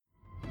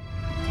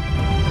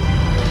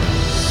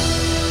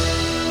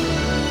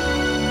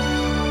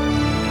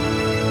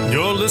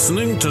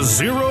listening to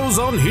Zeros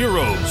on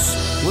Heroes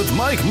with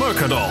Mike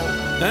Mercadal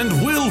and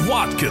Will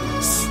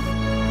Watkins.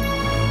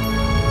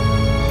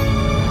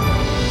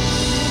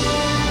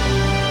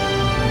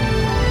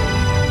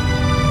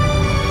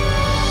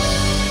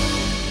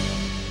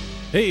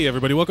 Hey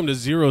everybody, welcome to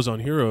Zeros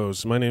on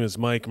Heroes. My name is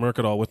Mike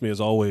Mercadal. With me as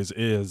always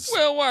is...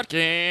 Will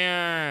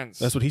Watkins.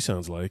 That's what he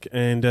sounds like.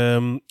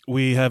 And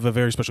we have a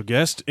very special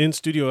guest in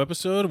studio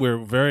episode. We're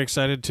very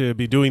excited to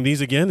be doing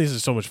these again. These are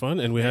so much fun.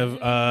 And we have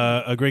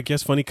a great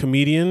guest, funny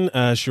comedian.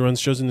 She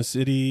runs shows in the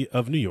city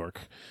of New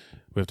York.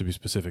 We have to be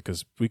specific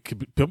because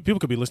people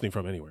could be listening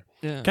from anywhere.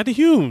 Yeah. Kathy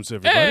Humes,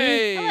 everybody.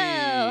 Hey.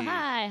 Hello,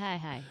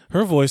 hi.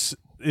 Her voice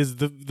is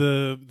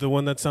the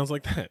one that sounds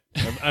like that.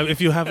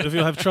 If you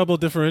have trouble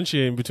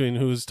differentiating between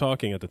who's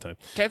talking at the time.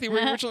 Kathy,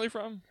 where are you originally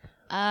from?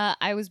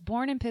 I was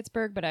born in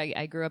Pittsburgh, but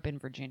I grew up in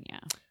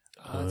Virginia.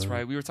 Oh, that's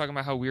right. We were talking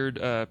about how weird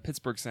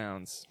Pittsburgh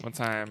sounds one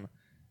time,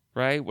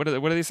 right? What do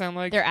they sound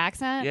like? Their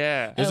accent?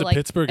 Yeah. There's a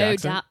Pittsburgh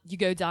accent? You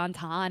go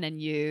downtown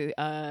and you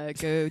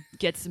go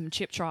get some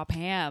chip chop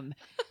ham.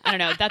 I don't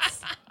know.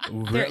 That's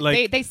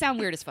they sound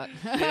weird as fuck.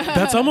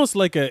 That's almost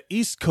like a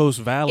East Coast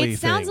Valley It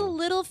sounds thing. a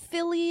little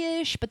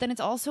Philly-ish, but then it's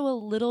also a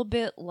little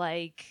bit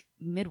like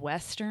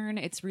Midwestern.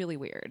 It's really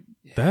weird.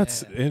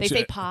 That's They say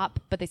interesting. pop,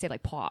 but they say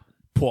like pop.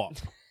 Pop.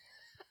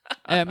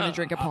 I'm gonna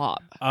drink a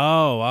pop.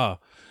 Oh wow,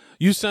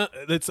 you sound.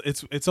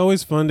 It's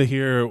always fun to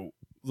hear,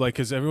 like,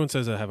 because everyone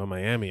says I have a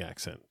Miami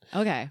accent,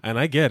 Okay. and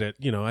I get it.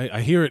 You know,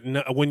 I hear it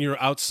when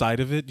you're outside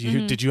of it.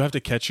 Did you have to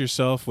catch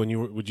yourself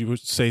when would you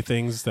say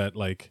things that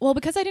like? Well,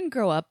 because I didn't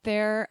grow up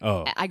there,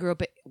 Oh. I grew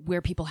up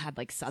where people had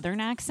like Southern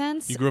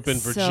accents. You grew up in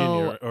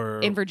Virginia, or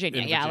in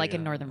Virginia, yeah, like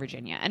in Virginia. Northern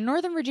Virginia. And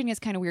Northern Virginia is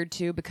kind of weird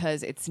too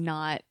because it's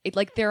not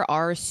like there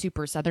are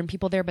super Southern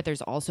people there, but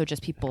there's also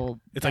just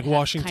people. It's that like have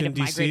Washington, kind of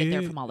migrated D.C.?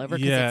 there from all over.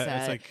 'Cause Yeah, it's,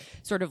 it's like-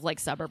 sort of like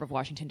suburb of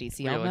Washington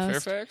D.C. Were you like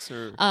almost. Fairfax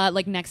or?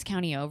 Like next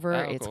county over, Oh,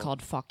 it's cool.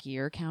 called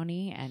Fauquier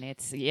County, and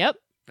it's yeah.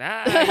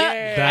 Yeah.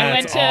 I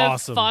went That's to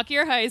awesome.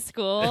 Fauquier High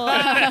School.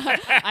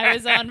 I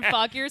was on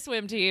Fauquier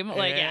swim team.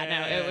 Like, yeah,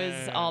 no, it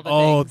was all the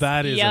Oh, things.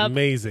 that is Yep.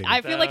 amazing.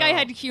 I feel like I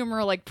had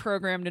humor like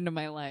programmed into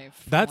my life.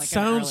 from, that like, an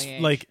sounds early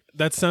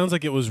age.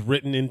 like it was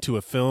written into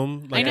a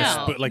film. Like I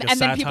know. like a and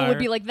satire. then people would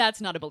be like,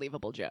 "That's not a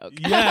believable joke."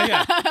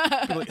 yeah.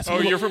 Like, it's a Oh,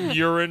 little- you're from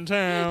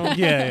Urinetown.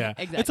 Yeah.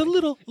 Exactly. It's a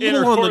little on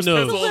Intercourse, the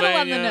nose. It's a little on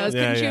the Pennsylvania. nose.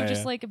 Yeah, Couldn't you yeah, have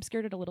just yeah. like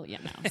obscured it a little? Yeah,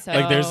 no. So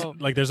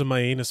There's a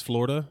Mianus,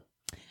 Florida.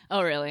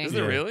 oh really? Is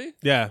it really?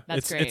 Yeah,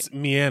 That's it's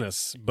great.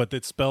 Mianus, but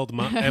it's spelled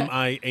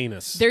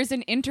M-I-Anus. There's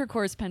an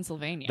Intercourse,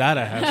 Pennsylvania. That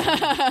I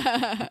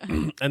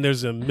have. And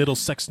there's a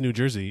Middlesex, New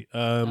Jersey.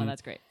 oh,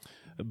 that's great.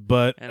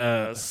 But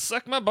And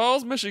suck my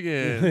balls,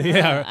 Michigan.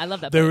 yeah, I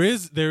love that There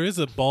place. is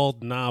a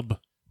bald knob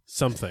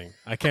something.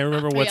 I can't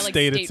remember what yeah, like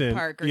state State it's in.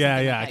 Park or Yeah,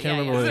 something yeah. like I that. can't Yeah,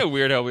 remember. Isn't what it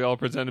weird how we all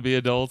pretend to be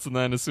adults and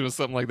then as soon as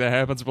something like that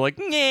happens, we're like,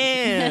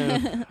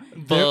 yeah,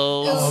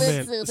 balls. Oh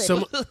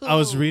man! I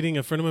was reading.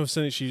 A friend of mine was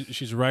sending.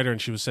 She's a writer, and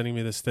she was sending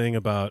me this thing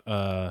about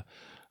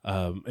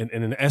in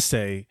an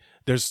essay.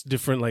 There's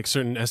different like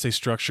certain essay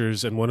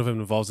structures, and one of them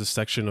involves this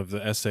section of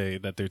the essay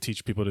that they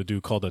teach people to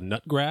do called a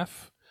nut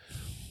graph.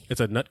 It's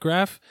a nut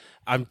graph.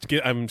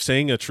 I'm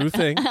saying a true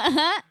thing,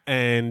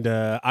 and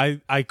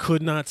I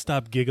could not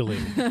stop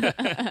giggling.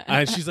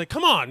 And she's like,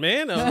 "Come on,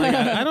 man!" I was like,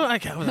 I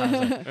can't. I was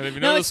like, And if you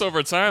notice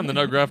over time, the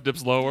nut graph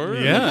dips lower.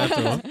 yeah.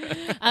 After all.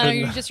 I don't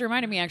know, you just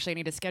reminded me. Actually, I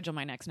need to schedule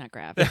my next nut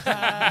graph.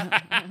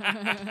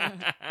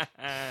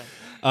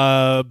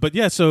 But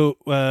yeah, so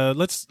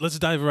let's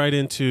dive right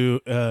into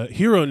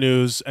hero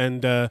news,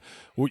 and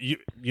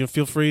you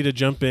feel free to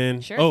jump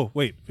in. Sure. Oh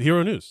wait,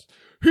 hero news.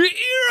 Hero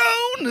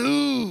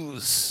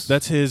news.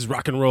 That's his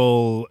rock and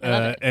roll I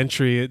love it.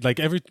 entry. Like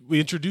we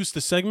introduce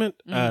the segment.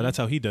 That's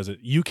how he does it.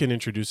 You can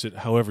introduce it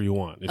however you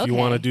want. If you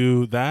want to Okay.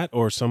 do that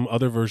or some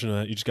other version of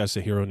that, you just got to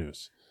say hero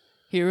news.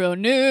 Hero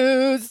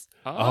news.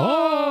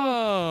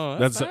 Oh,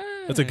 That's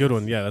a good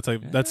one. Yeah,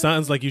 that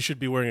sounds like you should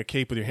be wearing a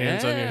cape with your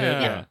hands on your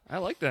head. Yeah, I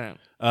like that.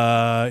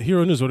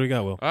 Hero news. What do we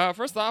got, Will?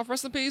 First off,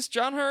 rest in peace,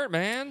 John Hurt,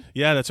 man.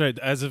 Yeah, that's right.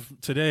 As of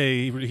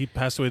today, he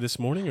passed away this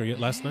morning or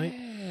last night.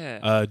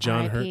 Yeah,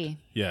 John Hurt. R.I.P..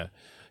 Yeah,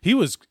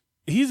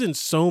 he's in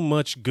so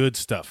much good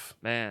stuff.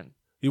 man.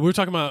 We were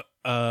talking about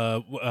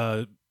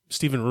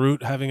Stephen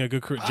Root having a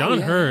good career. John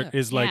yeah. Hurt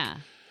is like Yeah.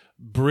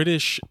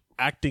 British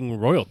acting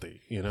royalty.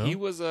 You know? He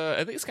was, I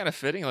think it's kind of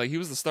fitting. Like, he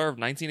was the star of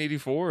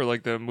 1984,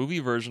 like the movie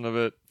version of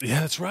it. Yeah,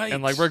 that's right.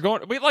 And like,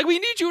 we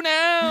need you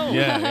now.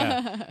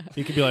 yeah.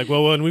 He could be like,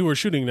 well, when we were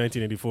shooting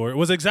 1984, it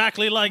was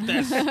exactly like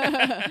this.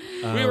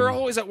 We were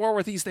always at war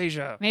with East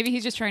Asia. Maybe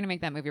he's just trying to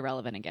make that movie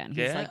relevant again. He's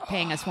Yeah. like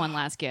paying us one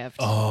last gift.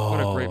 Oh,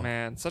 What a great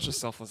man. Such a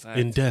selfless act.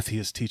 In death, he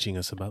is teaching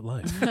us about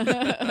life.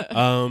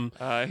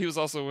 He was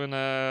also in,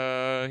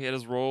 he had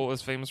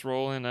his famous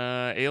role in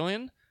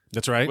Alien,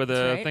 That's right. where the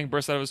That's right. thing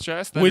burst out of his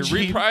chest. Then Which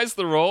he he- reprised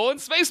the role in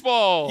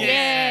Spaceball. Yay.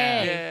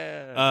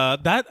 Yeah.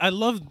 That I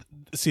love.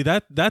 See,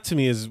 that to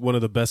me is one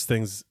of the best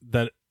things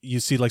that you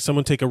see. Like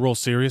someone take a role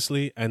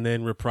seriously and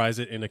then reprise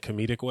it in a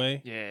comedic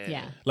way, Yeah.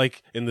 Yeah.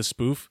 like in the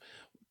spoof.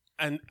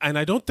 And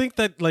I don't think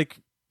that like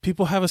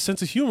people have a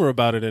sense of humor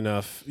about it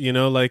enough. You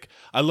know, like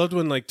I loved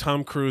when like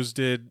Tom Cruise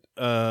did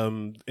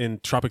in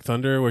Tropic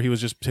Thunder, where he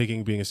was just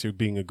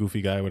being a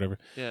goofy guy or whatever.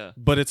 Yeah.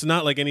 But it's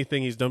not like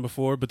anything he's done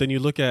before. But then you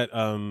look at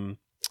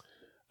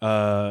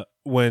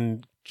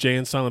when Jay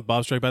and Silent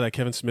Bob Strike Back, that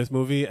Kevin Smith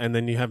movie, and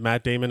then you have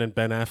Matt Damon and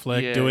Ben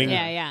Affleck doing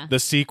the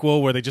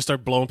sequel where they just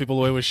start blowing people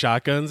away with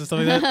shotguns and stuff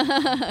like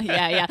that.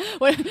 yeah.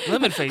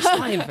 Lemon face,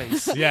 lion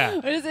face. Yeah.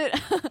 What is it?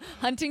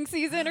 Hunting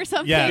season or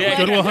something? Yeah,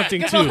 Good Will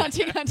Hunting 2.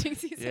 Hunting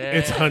season. Yeah.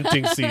 It's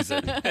hunting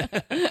season.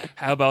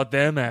 How about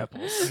them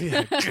apples?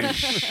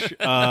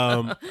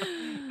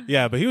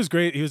 Yeah, but he was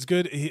great. He was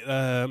good.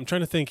 I'm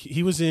trying to think.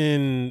 He was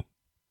in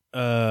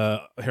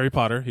Harry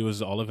Potter. He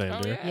was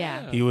Ollivander. Oh,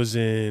 yeah.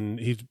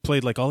 He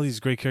played like all these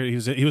great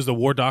characters. He was the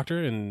War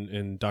Doctor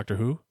in Doctor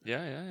Who.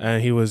 Yeah.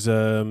 And he was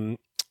what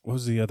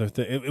was the other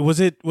thing? Was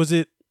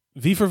it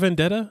V for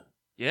Vendetta?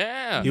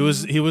 Yeah. He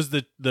was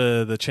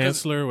the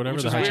Chancellor, whatever.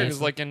 Which the is High weird, Chancellor.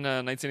 because like in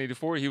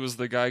 1984, he was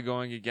the guy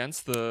going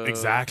against the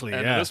Exactly.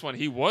 And yeah. this one,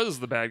 he was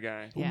the bad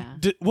guy. Yeah.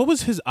 What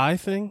was his eye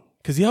thing?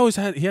 Because he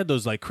had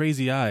those like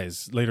crazy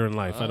eyes later in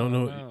life. I don't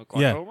know.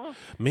 Glaucoma?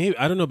 Maybe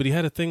I don't know, but he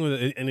had a thing with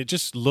it, and it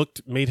just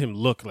made him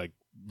look like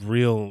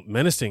real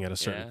menacing at a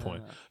certain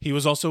point. He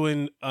was also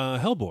in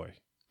Hellboy.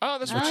 Oh,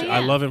 that's right. I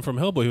love him from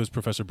Hellboy. He was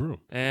Professor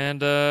Broom.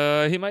 And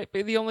he might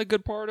be the only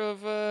good part of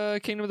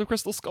Kingdom of the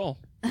Crystal Skull.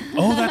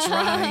 Oh, that's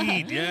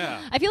right. Yeah.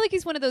 I feel like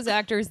he's one of those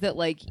actors that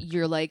like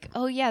you're like,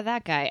 oh yeah,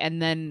 that guy,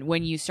 and then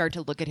when you start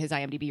to look at his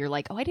IMDb, you're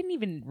like, oh, I didn't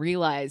even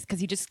realize, because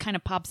he just kind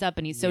of pops up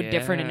and he's so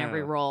different in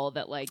every role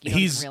that like you don't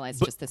even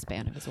realize just the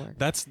span of his work.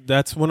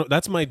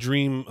 That's my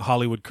dream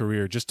Hollywood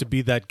career, just to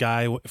be that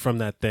guy from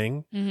that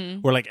thing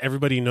where like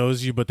everybody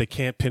knows you, but they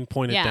can't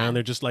pinpoint it down.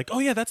 They're just like, oh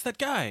yeah, that's that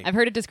guy. I've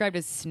heard it described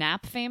as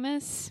Snap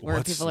famous, where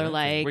What's people Snap? are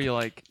like, Where you're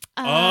like,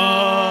 he's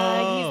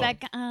that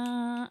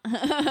guy.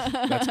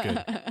 That's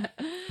good.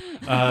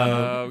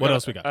 What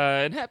else we got?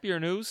 In happier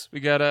news, we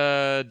got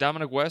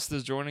Dominic West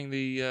is joining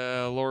the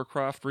Lara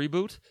Croft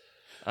reboot.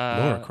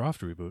 Lara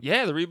Croft reboot.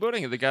 Yeah, they're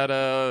rebooting it. They got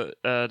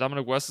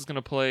Dominic West is going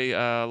to play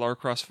Lara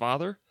Croft's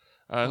father,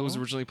 who was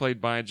originally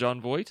played by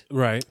John Voight.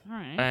 Right. All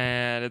right.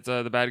 And it's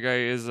the bad guy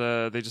is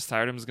they just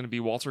hired him, is going to be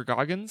Walter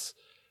Goggins.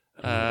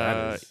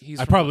 I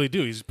probably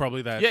do. He's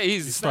probably that. Yeah,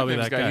 he's probably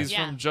that guy. He's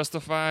from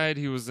Justified.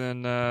 He was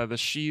in The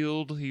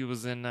Shield. He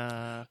was in.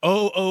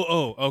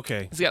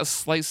 Okay. He's got a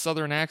slight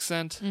Southern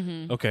accent.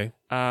 Okay.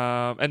 And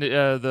I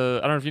don't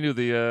know if you knew,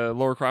 the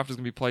Lara Croft is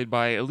going to be played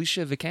by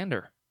Alicia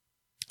Vikander.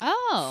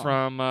 Oh.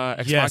 From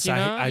Ex Yes,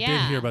 Machina. I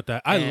did hear about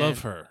that. I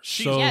love her.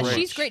 She's great.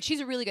 She's great.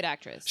 She's a really good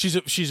actress.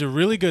 She's a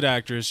really good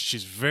actress.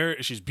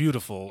 She's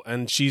beautiful,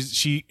 and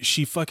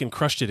she fucking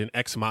crushed it in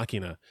Ex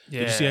Machina.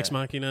 Did you see Ex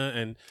Machina?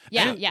 And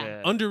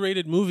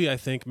underrated movie, I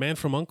think, Man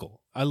from U.N.C.L.E.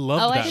 I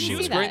loved that movie. She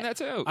was great in that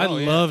too. I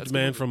loved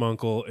Man from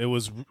U.N.C.L.E. It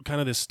was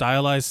kind of this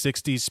stylized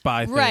 60s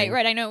spy thing.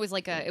 Right. I know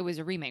it was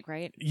a remake,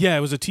 right? Yeah,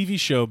 it was a TV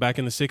show back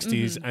in the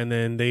 60s, and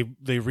then they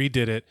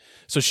redid it.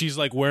 So she's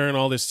like wearing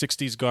all this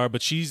 60s garb,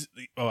 but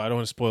I don't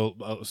want to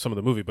spoil some of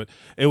the movie, but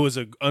it was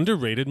an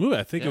underrated movie.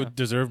 I think it would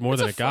deserve more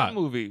than it got. It's a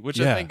fun movie, which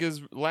I think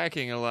is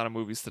lacking in a lot of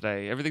movies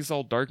today. Everything's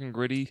all dark and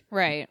gritty.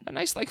 Right. A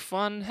nice, like,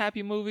 fun,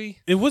 happy movie.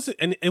 It was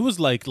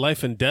like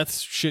life and death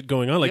shit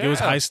going on. Like it was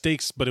high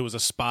stakes, but it was a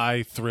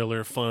spy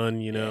thriller, fun,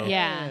 you know.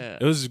 Yeah.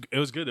 It was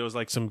good. It was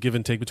like some give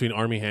and take between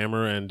Armie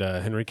Hammer and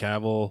Henry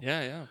Cavill.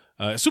 Yeah.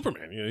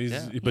 Superman, you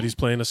know, but he's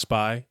playing a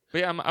spy. But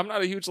yeah, I'm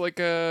not a huge like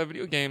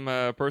video game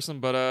person,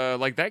 but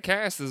like that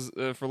cast is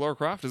for Lara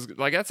Croft is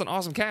like that's an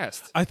awesome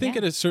cast. I think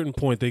at a certain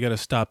point they got to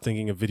stop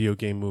thinking of video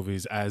game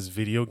movies as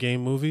video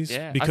game movies.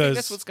 Yeah, because I think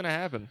that's what's gonna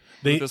happen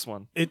with this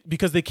one.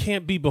 Because they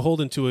can't be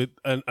beholden to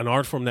an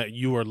art form that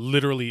you are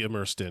literally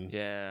immersed in.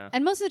 Yeah,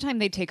 and most of the time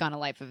they take on a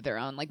life of their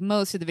own. Like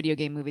most of the video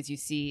game movies you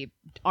see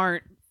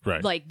aren't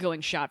like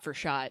going shot for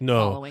shot.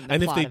 Following the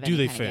and if plot they of do, any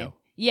they kind of fail. game.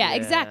 Yeah,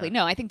 exactly.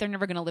 No, I think they're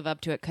never going to live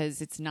up to it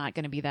because it's not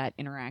going to be that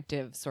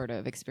interactive sort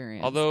of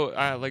experience. Although,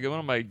 like one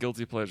of my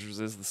guilty pleasures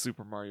is the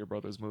Super Mario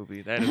Brothers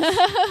movie. That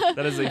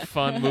is a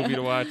fun movie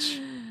to watch.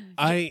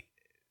 I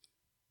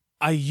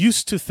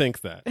used to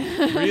think that.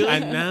 Really?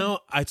 And now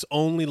it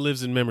only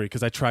lives in memory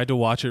because I tried to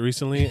watch it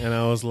recently and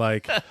I was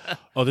like,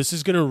 oh, this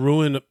is going to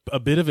ruin a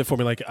bit of it for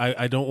me. Like,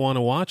 I don't want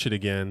to watch it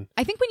again.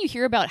 I think when you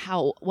hear about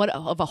what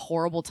of a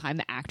horrible time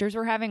the actors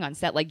were having on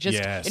set, like just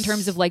in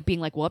terms of like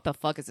being like, what the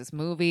fuck is this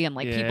movie? And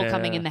like people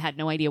coming in that had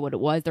no idea what it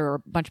was. There were a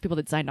bunch of people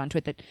that signed onto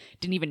it that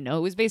didn't even know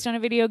it was based on a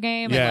video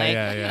game.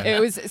 It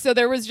was, so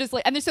there was just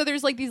like, and so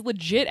there's like these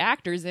legit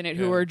actors in it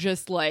who are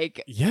just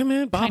like. Yeah,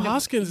 man. Bob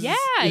Hoskins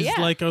is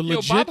like a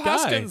legit Bob guy.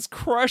 Hoskins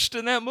crushed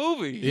in that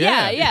movie.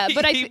 Yeah.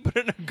 But he put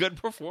in a good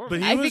performance.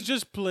 But he was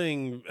just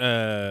playing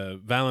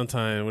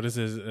Valentine. What is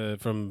his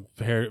from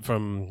Who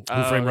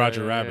Framed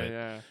Roger Rabbit?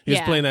 Yeah. He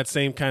was playing that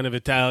same kind of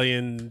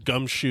Italian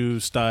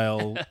gumshoe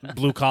style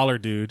blue collar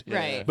dude.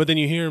 Right. But then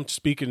you hear him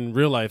speak in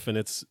real life, and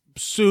it's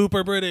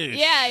super British.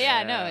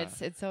 Yeah. No,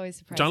 it's always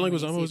surprising. John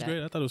Leguizamo was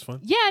great. I thought it was fun.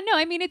 Yeah. No,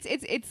 I mean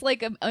it's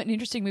like an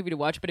interesting movie to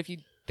watch. But if you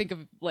think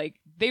of like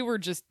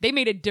they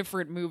made a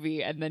different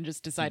movie and then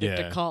just decided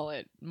to Yeah. call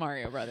it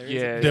Mario Brothers.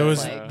 Yeah, There yeah.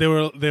 was like, they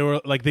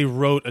were like they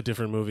wrote a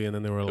different movie and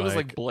then they were It like, was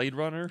like Blade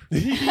Runner.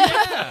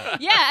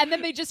 yeah, and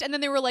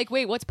then they were like,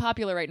 wait, what's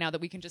popular right now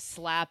that we can just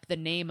slap the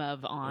name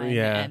of on?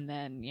 Yeah. And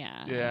then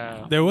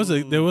Yeah. there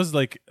was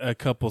like a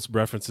couple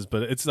references,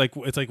 but it's like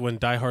when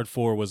Die Hard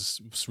 4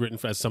 was written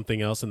as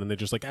something else, and then they're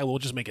just like, we'll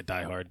just make it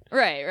Die Hard.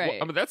 Right. Well,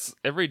 I mean, that's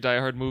every Die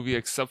Hard movie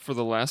except for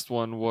the last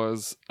one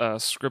was a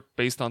script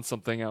based on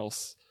something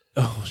else.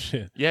 Oh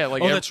shit! Yeah,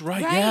 like that's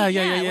right. Right,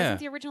 Yeah. Wasn't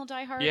the original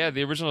Die Hard? yeah,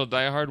 the original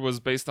Die Hard was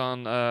based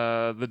on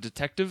The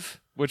Detective,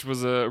 which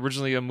was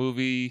originally a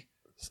movie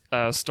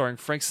starring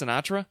Frank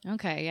Sinatra,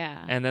 Okay,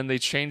 yeah. and then they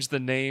changed the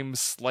name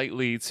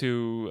slightly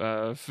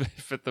to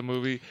fit the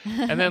movie,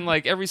 and then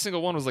like every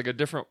single one was like a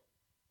different.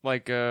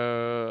 Like it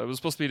was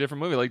supposed to be a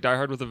different movie. Like Die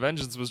Hard with a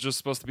Vengeance was just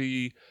supposed to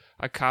be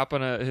a cop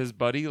and his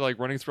buddy like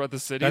running throughout the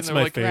city. That's and they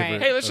were my like,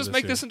 favorite. hey, let's of just the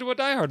make series. this into a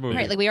Die Hard movie.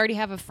 Right, like we already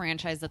have a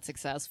franchise that's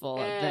successful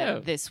Yeah.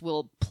 that this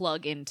will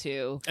plug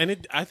into.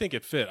 And I think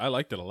it fit. I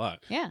liked it a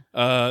lot. Yeah.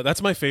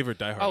 That's my favorite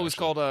Die Hard. Oh, it was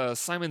actually. called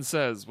Simon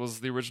Says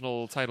was the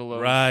original title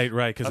of Right,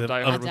 because of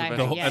Die Hard with a Die Hard,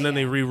 Vengeance. yeah, and then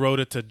they yeah. rewrote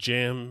it to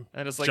jam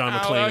And it's like, John oh,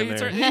 McClane in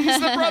there. he's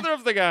the brother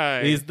of the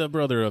guy. He's the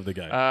brother of the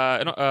guy.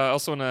 And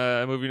also in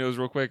a movie news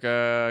real quick,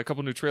 a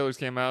couple new trailers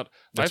came out.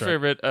 My That's right.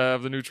 favorite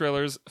of the new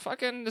trailers,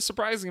 fucking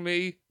surprising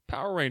me,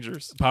 Power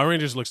Rangers. Power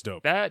Rangers looks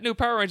dope. That new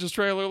Power Rangers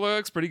trailer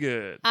looks pretty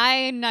good.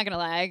 I'm not gonna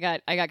lie,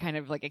 I got kind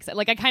of like excited.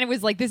 Like I kind of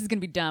was like, this is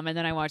gonna be dumb, and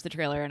then I watched the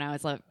trailer and I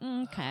was like,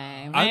 okay.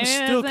 I'm maybe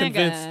still it's not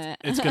convinced good.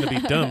 it's going to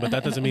be dumb, but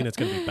that doesn't mean it's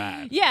going to be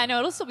bad. Yeah, no,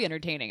 it'll still be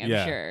entertaining. I'm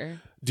Yeah.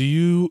 sure.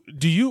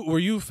 Were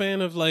you a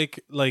fan of like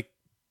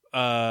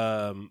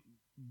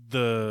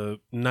the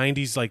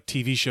 90s like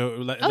TV show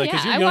like Oh,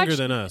 because yeah, you're I younger watched-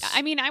 than us.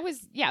 I mean, I was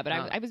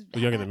I was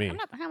You're younger than me. I'm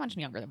not how much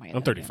younger than I?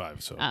 I'm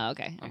 35, so Oh,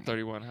 okay. I'm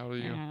 31. How old are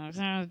you?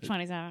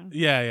 27.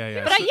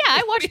 yeah. But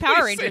I watched Power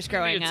Say Rangers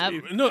growing up.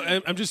 YouTube. No,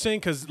 I'm just saying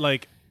because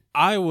like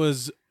I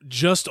was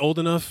just old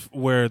enough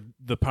where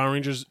the Power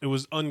Rangers it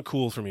was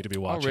uncool for me to be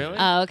watching. really? it.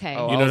 Oh, okay.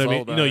 Oh, You I know was what I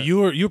mean? old, No, you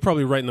were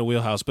probably right in the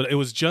wheelhouse, but it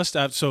was just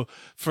after. So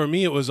for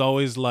me, it was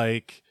always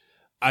like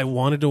I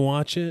wanted to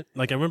watch it.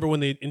 Like I remember when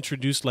they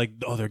introduced like,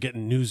 oh, they're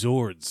getting new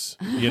Zords,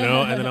 you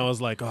know, and then I was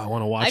like, oh, I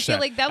want to watch I feel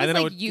that. like that And was then I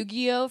like would-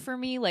 Yu-Gi-Oh for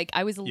me. Like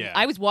I was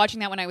Yeah. watching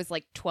that when I was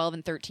like 12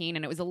 and 13,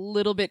 and it was a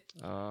little bit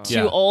too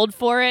Yeah. old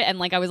for it. And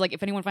like I was like,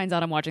 if anyone finds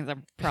out I'm watching this,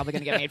 I'm probably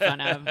gonna get made fun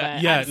of.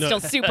 But Yeah, I'm no. still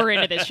super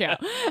into this show.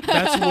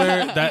 That's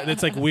where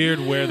it's like weird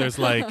where there's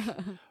like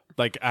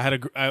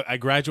I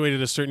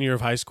graduated a certain year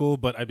of high school,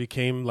 but I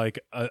became like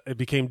it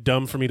became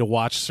dumb for me to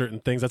watch certain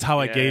things. That's how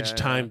I Yeah, gauge yeah,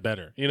 time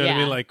better. You know what I Yeah.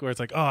 mean? Like where it's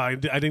like, oh, I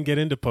didn't get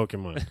into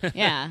Pokemon.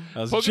 Yeah. I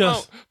was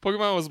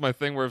Pokemon was my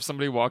thing where if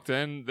somebody walked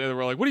in, they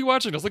were like, what are you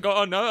watching? I was like,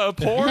 oh, no,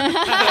 porn?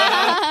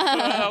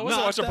 I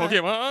wasn't watching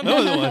Pokemon. I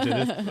wasn't watching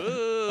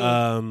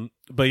this.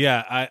 But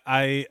yeah,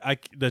 I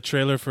the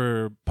trailer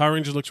for Power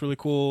Rangers looks really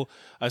cool.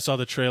 I saw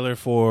the trailer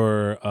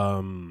for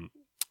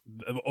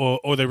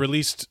or they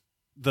released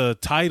the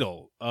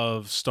title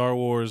of Star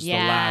Wars: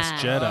 Yeah. The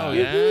Last Jedi. Oh,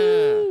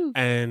 yeah.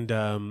 And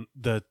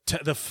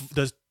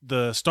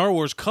the Star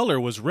Wars color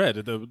was red.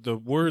 The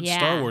words Yeah.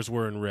 Star Wars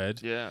were in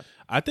red. Yeah.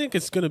 I think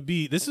this is gonna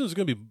be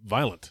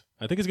violent.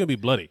 I think it's gonna be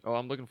bloody Oh,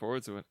 I'm looking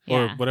forward to it.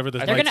 or Yeah. whatever the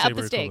They're gonna up lightsaber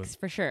the equivalent. stakes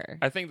for sure.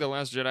 I think The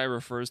Last Jedi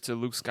refers to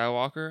Luke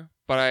Skywalker,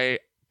 but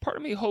part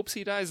of me hopes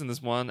he dies in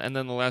this one, and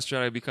then The Last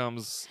Jedi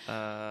becomes.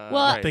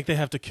 I think they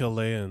have to kill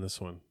Leia in this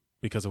one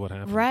because of what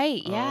happened.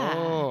 Right, yeah.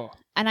 Oh.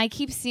 And I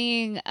keep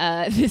seeing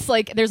this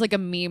like there's like a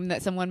meme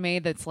that someone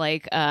made that's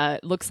like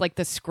looks like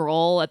the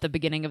scroll at the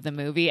beginning of the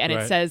movie, and it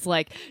Right. says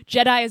like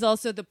Jedi is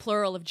also the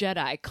plural of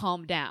Jedi.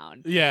 Calm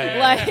down. Yeah.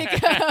 Like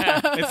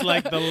It's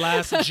like the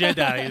last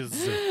Jedi's.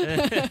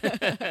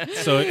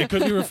 So it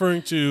could be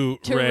referring to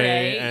to Rey.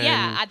 Rey. And,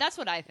 Yeah, that's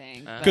what I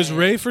think. because but-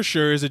 Rey for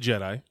sure is a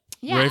Jedi.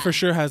 Yeah. Ray for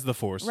sure has the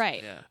Force.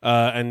 Right.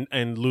 Yeah.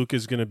 And Luke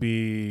is going to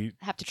be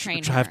Have to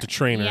train have her. to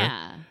train her.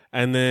 Yeah.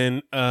 And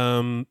then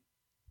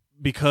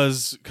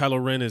because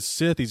Kylo Ren is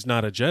Sith, he's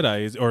not a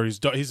Jedi,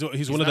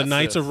 he's one of the not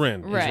Knights Sith. of Ren.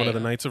 He's one Right. of the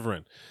Knights of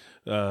Ren.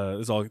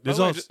 There's all. By There's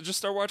the way, all. just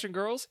start watching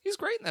Girls. He's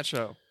great in that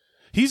show.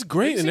 He's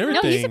great in No,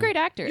 everything. No, he's a great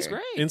actor. He's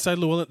great. Inside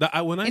Llewellyn.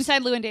 When I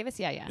Inside Llewyn Davis,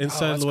 yeah.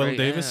 Inside that's Llewellyn great,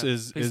 Davis yeah.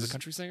 is He's the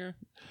country singer.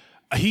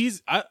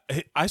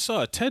 I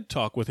saw a TED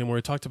talk with him where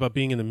he talked about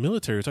being in the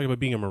military. He talked about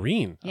being a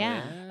Marine,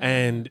 Yeah.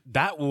 and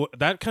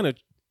that kind of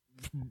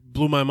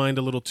blew my mind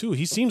a little too.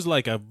 He seems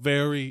like a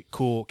very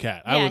cool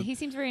cat. Yeah, he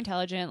seems very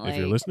intelligent. Like if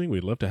you're listening,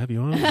 we'd love to have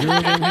you on.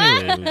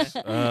 Heroes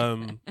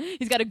on Heroes.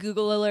 he's got a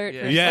Google alert.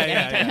 Yeah. For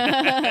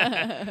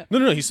Yeah,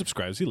 No, he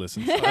subscribes, he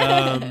listens.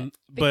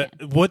 But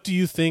what do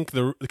you think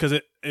because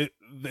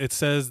it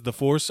says The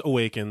Force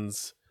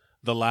Awakens,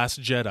 The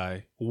Last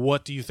Jedi.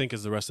 What do you think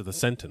is the rest of the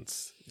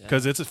sentence?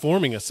 Because it's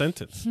forming a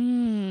sentence.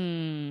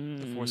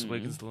 The Force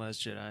Awakens, The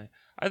Last Jedi.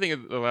 I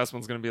think the last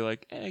one's going to be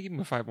like, give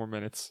me 5 more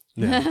minutes.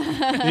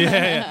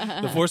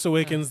 Yeah. The Force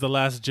Awakens, The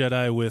Last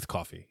Jedi with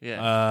coffee.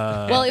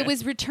 Yeah. Well, it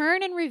was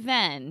return and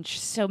revenge,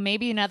 so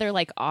maybe another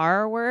like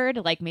R word,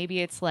 like maybe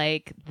it's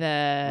like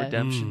the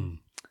Redemption.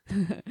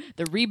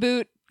 the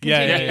reboot.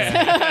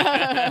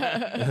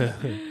 Yeah.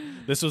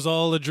 This was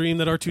all a dream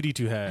that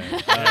R2D2 had.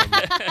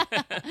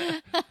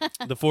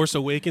 The Force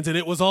Awakens, and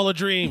it was all a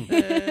dream.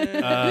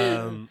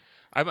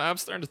 I'm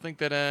starting to think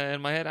that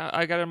in my head,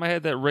 I got in my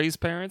head that Rey's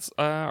parents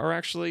are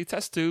actually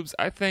test tubes.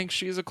 I think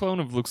she's a clone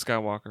of Luke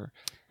Skywalker,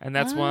 and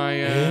that's why.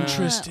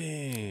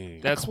 Interesting.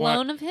 That's a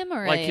clone why, of him,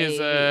 or like his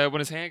when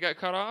his hand got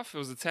cut off, it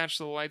was attached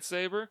to the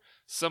lightsaber.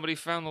 Somebody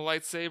found the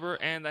lightsaber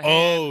and the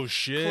hand.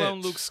 Shit! Clone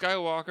Luke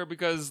Skywalker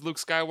because Luke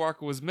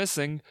Skywalker was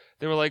missing.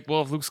 They were like,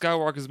 well, if Luke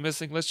Skywalker's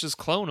missing, let's just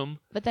clone him.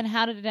 But then,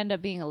 how did it end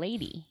up being a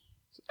lady?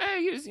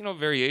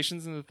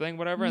 Variations in the thing,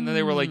 whatever. And then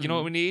they were like, you know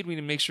what we need? We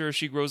need to make sure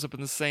she grows up in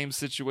the same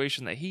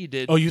situation that he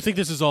did. Oh, you think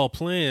this is all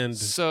planned?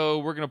 So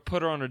we're going to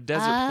put her on a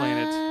desert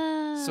planet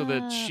so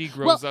that she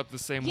grows up the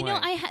same way. You know,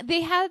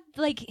 they had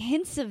like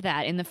hints of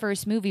that in the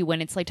first movie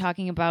when it's like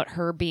talking about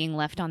her being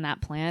left on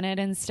that planet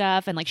and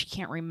stuff, and like she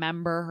can't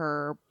remember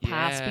her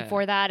past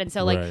before that. And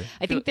so like Right.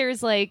 I think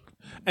there's like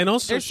And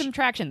also, there's some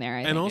traction there. I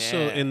and think.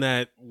 also in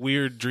that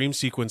weird dream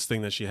sequence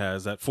thing that she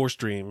has, that Force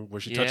dream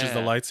where she touches the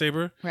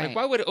lightsaber. Right. Like,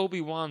 why would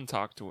Obi-Wan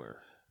talk to her?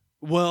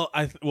 Well,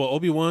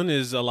 Obi-Wan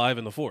is alive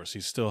in the Force.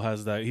 He still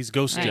has that. He's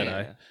Ghost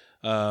Right.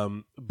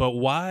 Jedi. But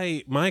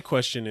why? My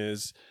question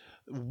is,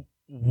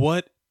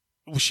 what?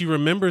 She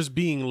remembers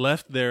being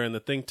left there, and the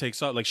thing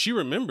takes off. Like she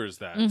remembers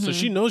that, so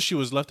she knows she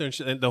was left there,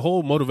 and the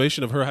whole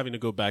motivation of her having to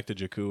go back to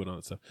Jakku and all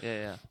that stuff.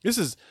 Yeah.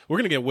 We're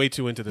gonna get way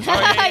too into this.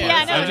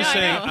 Yeah, no, I'm just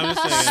no, saying. I know. I'm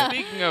just saying.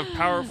 Speaking of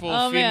powerful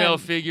Oh, female man.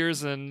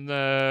 figures in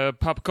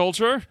pop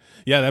culture,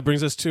 Yeah, that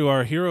brings us to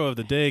our hero of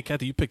the day.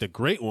 Kathy, you picked a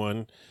great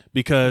one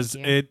because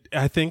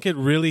I think it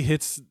really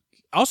hits.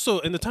 Also,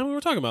 in the time we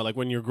were talking about, like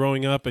when you're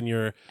growing up and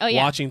you're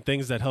watching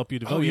things that help you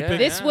develop. You yeah. picked,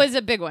 This was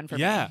a big one for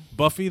me.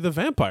 Buffy the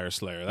Vampire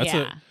Slayer. That's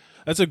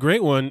Yeah. a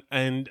great one,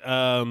 and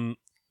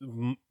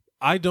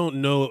I don't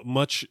know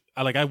much.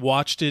 I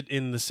watched it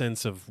in the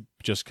sense of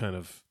just kind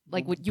of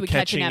Like you would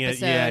catch an catching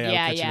episode. it.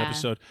 Yeah, Catch an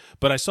episode.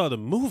 But I saw the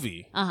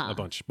movie Uh-huh. a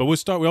bunch. But we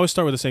always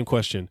start with the same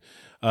question.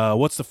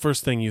 What's the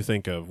first thing you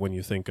think of when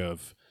you think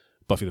of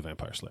Buffy the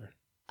Vampire Slayer?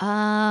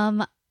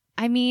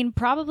 I mean,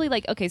 probably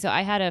like, okay, so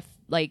I had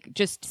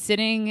just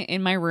sitting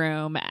in my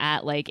room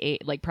at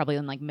probably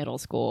in like middle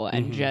school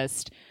and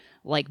just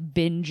like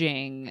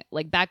binging,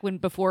 like back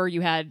before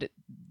you had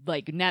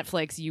like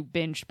Netflix, you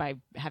binged by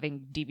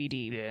having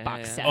DVD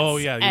box sets. Oh,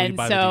 yeah, you and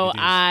buy the so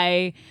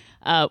DVDs.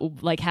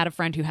 I had a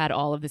friend who had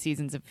all of the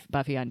seasons of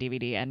Buffy on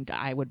DVD, and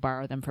I would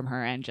borrow them from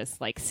her and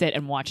just like sit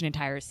and watch an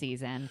entire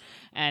season.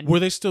 And Were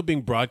they still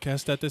being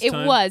broadcast at this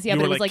time? it was, yeah, You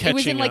but were, it was it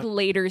was in catching like up?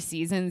 later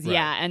seasons, Right.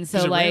 yeah, and so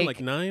Is it ran, like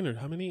 9 or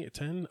how many?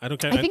 10? I don't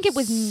care. I think it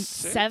was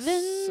 6,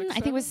 7. I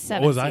think it was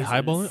 7. Was I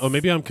seasons. highballing? Oh,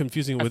 maybe I'm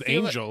confusing with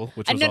feel Angel,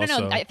 which was no.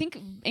 also. I think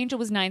Angel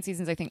was 9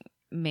 seasons. I think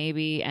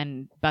maybe,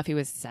 and Buffy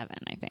was 7.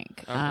 I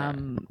think.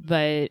 Okay.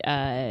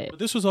 But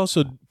this was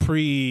also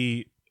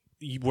pre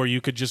where you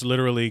could just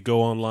literally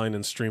go online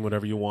and stream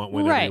whatever you want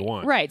whenever you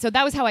want. Right. So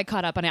that was how I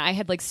caught up on it. I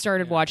had like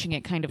started watching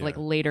it kind of like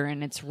later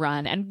in its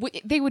run, and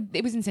it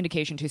was in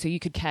syndication too, so you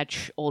could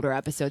catch older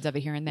episodes of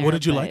it here and there. What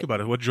did you like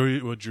about it? What drew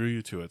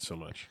you to it so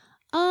much?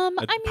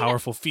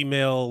 Powerful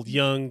female,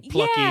 young,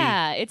 plucky.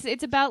 Yeah,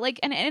 it's about like,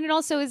 and it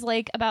also is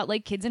like about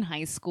like kids in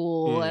high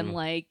school, and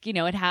like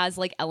it has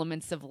like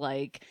elements of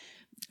like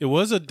It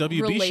was a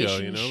WB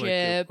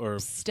relationship show, or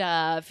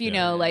stuff,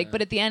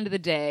 but at the end of the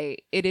day,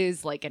 it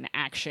is like an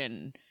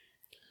action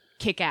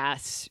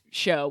kick-ass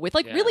show with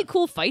like really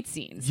cool fight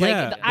scenes.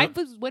 Yeah. Like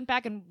went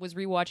back and was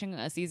rewatching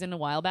a season a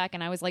while back,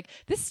 and I was like,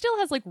 this still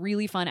has like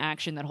really fun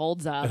action that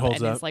holds up.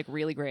 It's like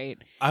really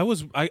great. I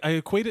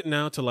equate it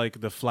now to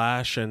like The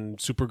Flash and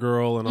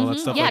Supergirl and all that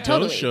stuff. Yeah, like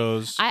totally. Those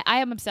shows. I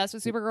am obsessed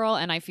with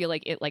Supergirl, and I feel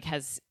like it like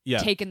has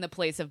taken the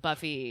place of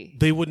Buffy.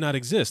 They would not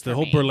exist. The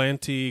whole me.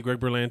 Greg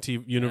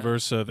Berlanti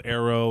universe of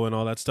Arrow and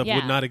all that stuff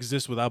would not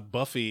exist without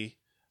Buffy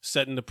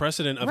setting the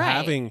precedent of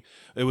having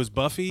it was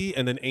Buffy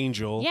and then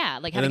Angel. Yeah,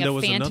 like and having then there a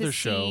was another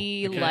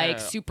fantasy show. like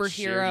shared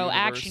superhero universe.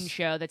 action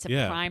show that's a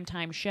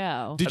primetime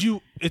show. Did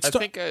you? I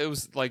think it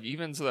was like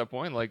even to that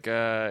point, like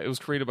it was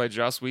created by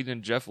Joss Whedon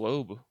and Jeff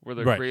Loeb, were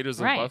the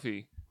creators of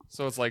Buffy.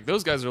 So it's like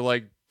those guys are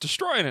like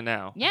destroying it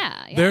now.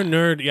 Yeah. They're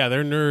nerd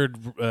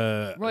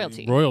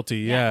royalty.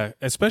 Yeah.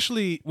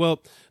 Especially,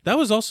 well, that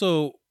was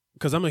also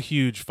because I'm a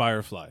huge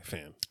Firefly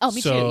fan. Oh,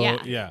 me too.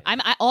 Yeah. Yeah.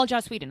 I'm all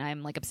Joss Whedon.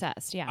 I'm like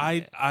obsessed. Yeah.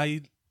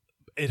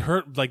 It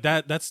hurt like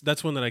that.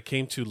 That's one that I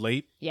came to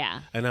late. Yeah.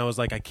 And I was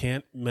like, I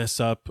can't mess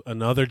up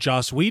another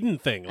Joss Whedon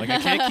thing. Like I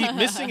can't keep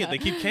missing it. They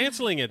keep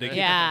canceling it.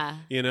 Yeah.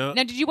 Now,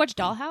 did you watch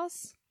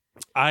Dollhouse?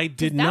 I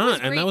did That not, was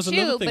and great that was too,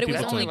 another thing. but it was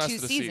people only told 2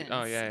 me. seasons.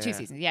 Oh, yeah, 2 yeah.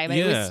 seasons. Yeah, but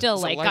it was still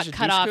So like Elijah got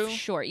cut off Dushku?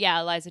 short. Yeah,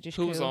 Eliza Dushku.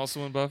 Who was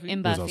also in Buffy? In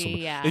Who's also Buffy, in-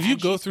 yeah. If you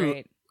and go she's through-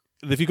 great.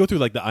 if you go through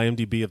like the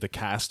IMDb of the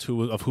cast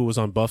who was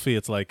on Buffy,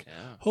 it's like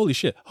holy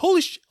shit,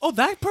 oh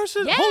that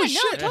person, Yeah, holy no,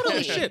 shit, totally.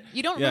 holy shit.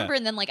 You don't Yeah. remember,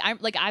 and then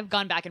I've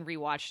gone back and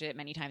rewatched it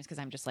many times because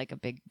I'm just like a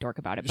big dork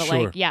about it. But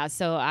Sure.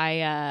 so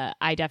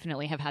I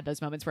definitely have had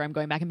those moments where I'm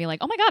going back and being like,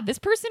 oh my god, this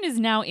person is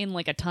now in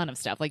like a ton of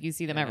stuff. Like you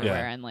see them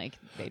everywhere, and like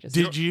they just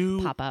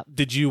pop up.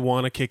 Did you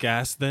want to kick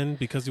ass then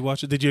because you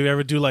watched it? Did you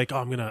ever do like, oh,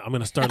 I'm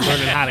gonna start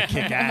learning how to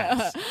kick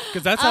ass?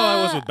 Because that's how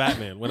I was with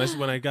Batman.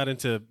 When I got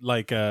into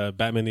like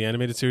Batman the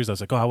animated series, I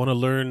was like, oh, I want to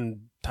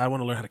learn how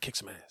to kick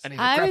some ass. I need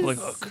a I grappling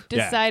was hook.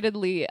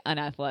 decidedly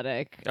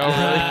unathletic. Oh,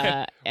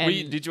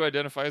 really? And Did you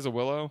identify as a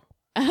Willow?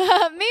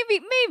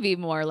 maybe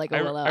more like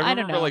a Willow. I I don't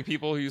remember know. like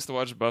people who used to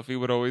watch Buffy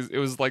would always, it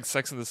was like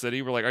Sex in the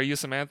City. We're like, are you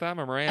Samantha? I'm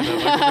a Miranda.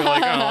 Like, they'd be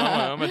like,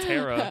 oh, I'm a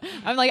Tara.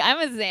 I'm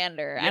a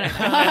Xander. I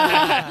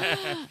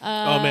don't know.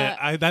 Oh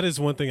man, that is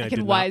one thing I I did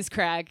can not.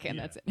 wisecrack, and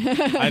that's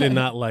it. I did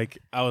not like.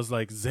 I was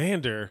like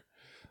Xander.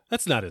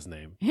 That's not his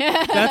name.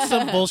 That's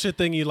some bullshit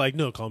thing. You like,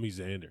 no, call me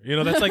Xander. You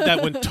know, that's like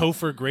that when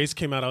Topher Grace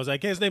came out. I was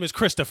like, hey, his name is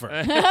Christopher.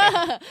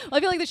 Well, I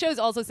feel like the show is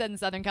also set in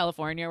Southern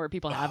California where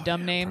people have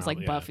dumb names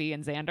probably, like Buffy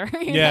and Xander.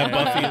 Yeah,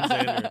 Buffy and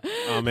Xander.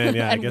 Oh man,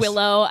 yeah. And I guess.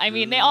 Willow. I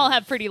mean, they all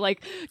have pretty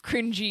like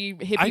cringy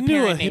hippie I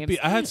knew a parent hippie. names.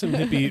 I had some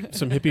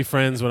hippie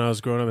friends when I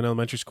was growing up in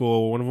elementary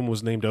school. One of them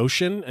was named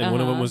Ocean, and one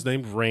of them was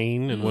named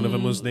Rain, and one of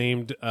them was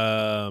named.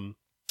 Well,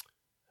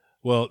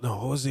 no,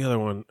 what was the other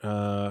one?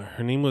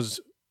 Her name was.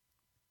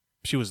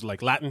 She was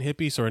like Latin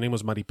hippie, so her name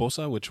was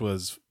Mariposa, which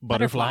was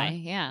butterfly.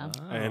 Yeah.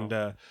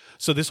 And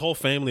so this whole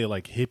family of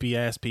like hippie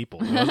ass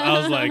people. And I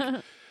was like,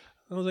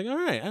 all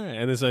right.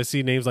 And then so I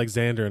see names like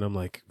Xander, and I'm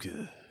like,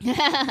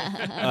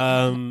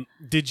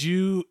 did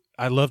you?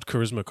 I loved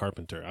Charisma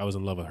Carpenter. I was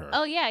in love with her.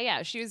 Oh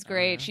yeah. She was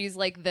great. She's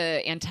like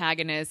the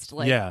antagonist,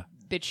 like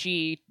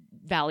bitchy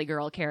Valley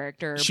Girl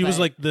character. She was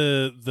like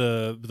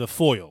the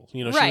foil,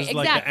 you know. She right, was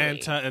like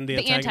exactly.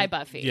 the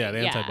anti-Buffy. Yeah, the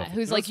anti-Buffy.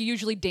 Who's like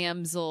usually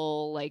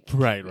damsel, like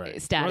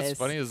right. status. You know what's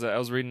funny is that I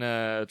was reading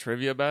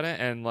trivia about it,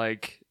 and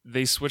like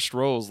they switched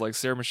roles. Like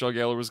Sarah Michelle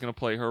Gellar was going to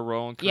play her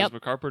role, and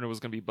Charisma Carpenter was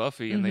going to be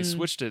Buffy, and they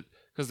switched it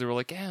because they were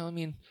like, yeah, I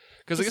mean,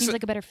 because I guess seems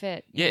like a better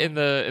fit. Yeah, in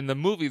the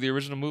movie, the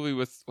original movie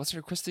with what's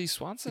her, Christy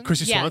Swanson.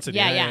 Swanson.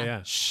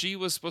 Yeah. She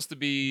was supposed to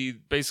be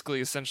basically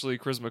essentially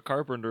Charisma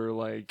Carpenter,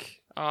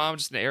 like, oh, I'm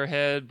just an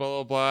airhead, blah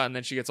blah blah, and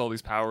then she gets all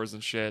these powers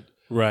and shit.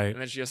 Right.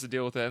 And then she has to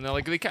deal with it. And they're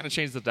like, they kind of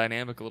changed the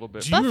dynamic a little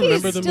bit. Do you Buffy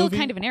remember is the still movie?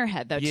 kind of an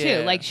airhead though Yeah.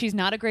 too. Like she's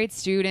not a great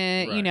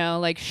student, you Right. know,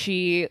 like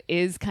she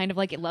is kind of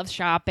like loves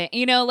shopping,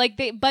 you know, like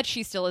but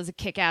she still is a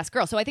kick-ass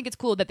girl. So I think it's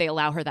cool that they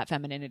allow her that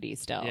femininity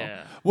still.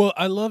 Yeah. Well,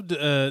 I loved.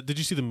 Did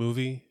you see the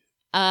movie?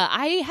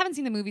 I haven't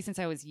seen the movie since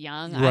I was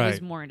young. I was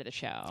Right. more into the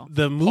show.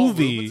 The Paul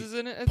movie. Rubens is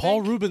in it, I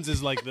Paul think? Rubens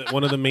is like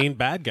one of the main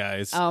bad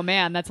guys. Oh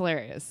man, that's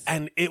hilarious.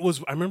 And it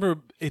was. I remember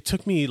it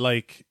took me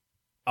like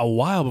a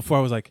while before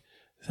I was like,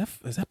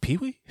 is that Pee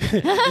Wee? Is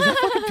that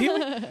fucking Pee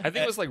Wee? I think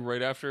it was like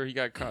right after he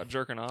got caught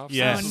jerking off.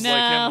 Yes. So it was Oh, like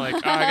no. him,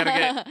 like, I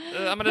gotta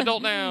get. I'm an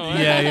adult now.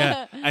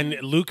 Yeah. And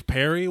Luke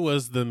Perry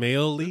was the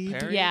male lead.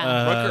 Perry?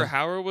 Yeah. Rutger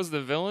Hauer was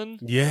the villain.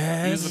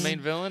 Yes. He was the main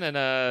villain,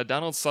 and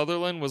Donald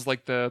Sutherland was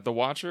like the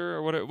Watcher,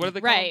 or what are they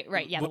called?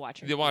 Right, yeah, the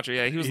Watcher. The Watcher,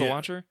 yeah, he was the Yeah.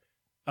 Watcher.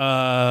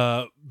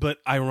 But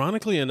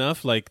ironically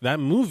enough, like that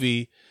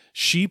movie,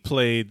 she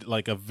played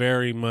like a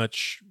very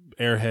much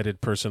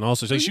airheaded person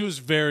also. So she was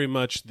very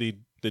much the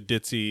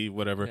ditzy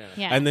whatever.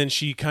 Yeah. And then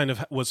she kind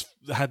of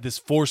had this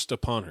forced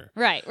upon her.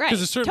 Right.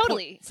 'Cause a certain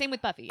Totally. Same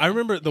with Buffy. I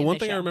remember the in one the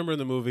thing I show. remember in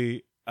the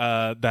movie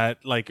that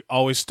like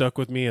always stuck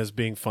with me as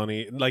being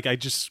funny. Like I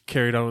just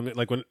carried on with it,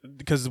 like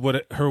because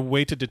her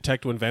way to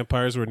detect when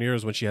vampires were near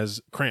is when she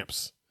has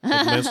cramps.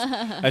 Like,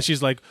 and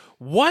she's like,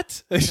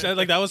 "What?"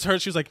 Like that was her.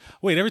 She was like,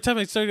 "Wait, every time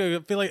I start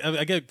to feel like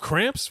I get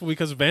cramps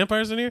because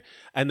vampires are near."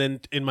 And then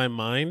in my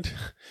mind,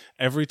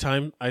 every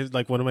time I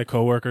like one of my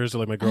coworkers or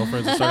like my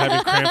girlfriends start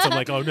having cramps, I'm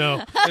like, "Oh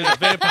no, there's a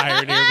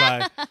vampire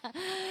nearby."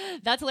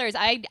 That's hilarious.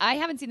 I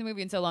haven't seen the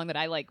movie in so long that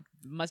I like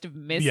must have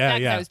missed Yeah, that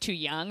 'cause yeah. I was too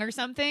young or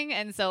something.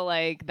 And so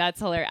like that's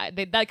hilarious.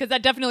 Because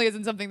that definitely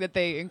isn't something that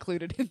they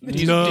included in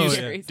the No, TV yeah.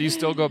 series. Do you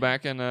still go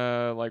back and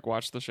like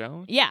watch the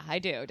show? Yeah, I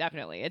do,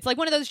 definitely. It's like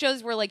one of those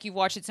shows where like you've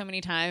watched it so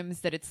many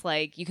times that it's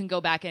like you can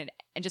go back and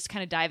just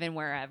kind of dive in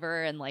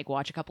wherever and like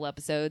watch a couple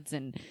episodes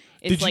and Did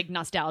it's you- like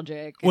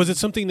nostalgic. Was it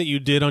something that you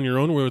did on your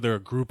own, or were there a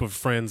group of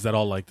friends that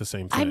all liked the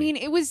same thing? I mean,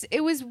 it was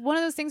one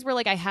of those things where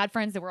like I had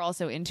friends that were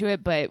also into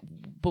it, but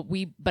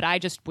I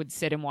just would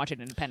sit and watch it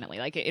independently,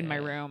 like in my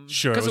room.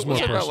 sure, it Because was it more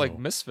was about personal. like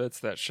Misfits.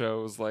 That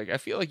show was like, I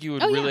feel like you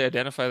would Oh, really yeah.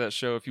 identify that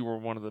show if you were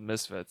one of the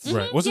Misfits.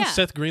 Right? Wasn't yeah.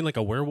 Seth Green like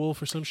a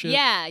werewolf or some shit?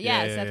 Yeah,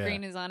 Yeah, Seth yeah.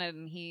 Green is on it,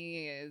 and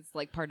he is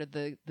like part of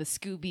the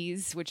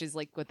Scoobies, which is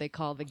like what they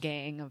call the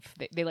gang of.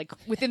 They like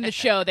within the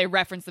show they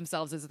reference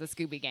themselves as the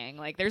Scooby Gang.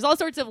 Like there's all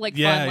sorts of like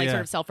Yeah, fun, like yeah.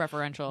 sort of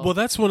self-referential. Well,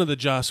 that's one of the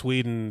Joss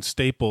Whedon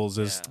staples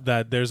is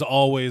that there's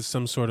always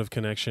some sort of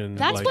connection.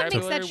 that's like, what to,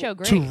 makes that show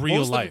great. to What real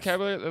was the life.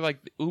 vocabulary? Like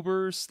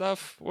Uber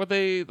stuff? What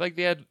they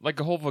had like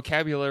a whole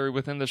vocabulary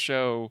within the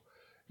show.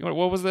 You know,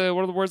 what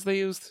are the words they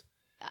used?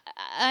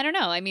 I don't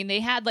know. I mean, they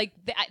had like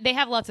they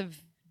have lots of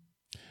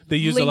they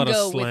use a lot of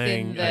lingo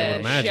slang, within I would the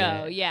imagine.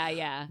 show.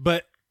 Yeah.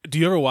 But do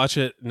you ever watch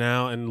it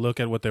now and look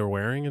at what they're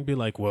wearing and be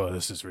like, whoa,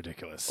 this is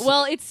ridiculous?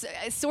 Well, it's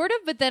sort of,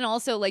 but then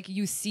also like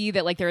you see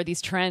that like there are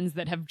these trends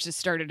that have just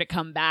started to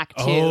come back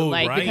too, Oh,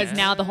 like right. because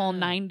now the whole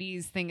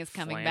 '90s thing is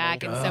coming Flannel.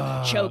 back, and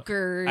so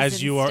chokers, As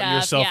and you are stuff.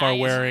 yourself Yeah, are I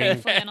use wearing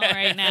flannel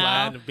right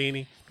now. Plaid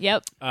beanie.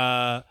 Yep.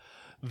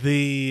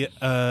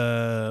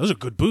 Those are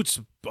good boots.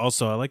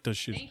 Also, I like those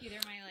shoes. Thank you. They're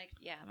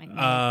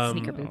my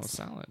sneaker Oh, boots.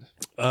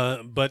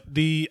 solid. But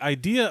the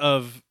idea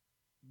of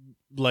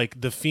like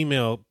the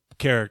female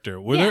character,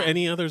 were there Yeah.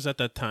 any others at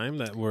that time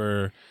that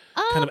were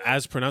kind of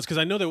as pronounced? Because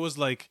I know there was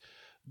like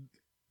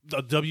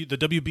the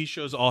WB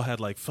shows all had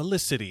like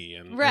Felicity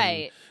and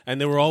Right. and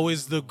there were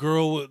always the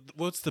girl.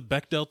 What's the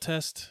Bechdel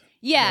test?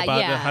 Yeah, about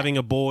yeah. having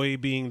a boy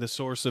being the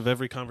source of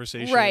every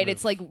conversation. Right.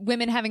 It's like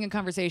women having a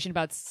conversation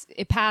about.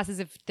 It passes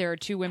if there are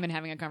two women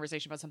having a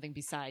conversation about something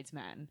besides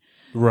men.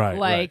 right.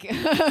 Like,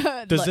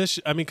 right. Does this?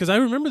 I mean, because I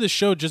remember the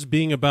show just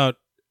being about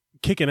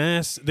kicking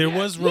ass. There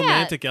was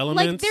romantic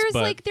elements.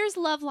 There's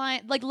love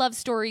line, like love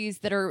stories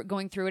that are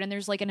going through it, and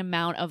there's like an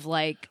amount of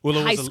like Well,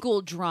 it high was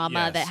school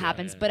drama yes, that yeah,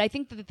 happens. yeah. But I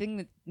think that the thing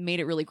that made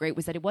it really great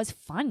was that it was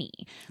funny.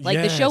 Like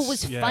the show Yes,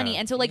 was yeah. funny,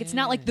 and so like it's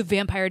not like the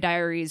Vampire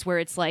Diaries where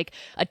it's like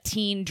a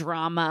teen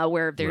drama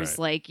where there's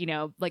Right.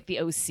 like like the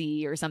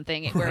OC or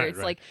something where Right, it's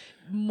right. like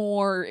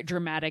more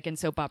dramatic and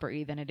soap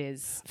opera-y than it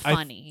is I-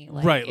 funny.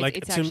 right, it's, like,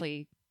 it's to-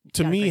 actually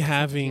To got a me, great sense of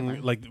having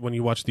humor. like when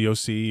you watch the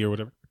OC or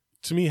whatever,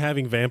 to me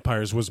having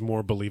vampires was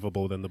more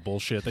believable than the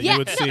bullshit that yeah, you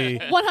would see.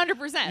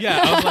 100%. Yeah,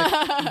 I was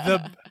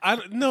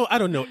like, I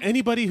don't know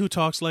anybody who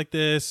talks like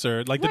this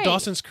or like the Right.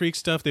 Dawson's Creek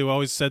stuff. They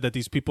always said that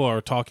these people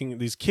are talking,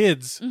 these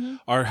kids Mm-hmm.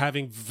 are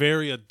having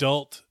very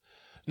adult,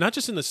 not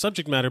just in the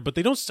subject matter, but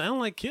they don't sound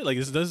like kids. Like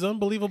this is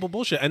unbelievable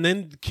bullshit. And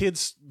then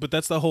kids, but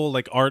that's the whole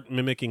like art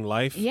mimicking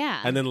life.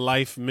 Yeah. and then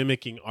life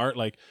mimicking art,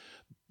 like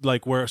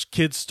where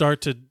kids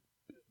start to.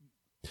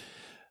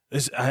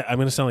 I'm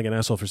going to sound like an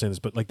asshole for saying this,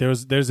 but like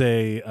there's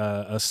a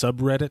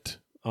subreddit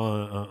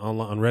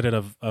on Reddit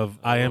of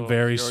I am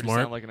very you already smart.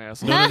 Sound like an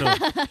asshole.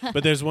 No.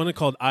 But there's one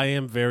called I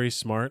am very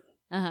smart,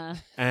 Uh-huh.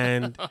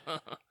 and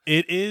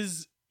it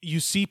is. You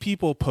see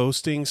people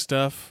posting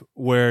stuff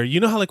where you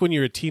know how like when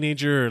you're a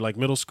teenager or like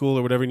middle school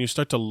or whatever, and you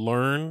start to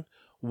learn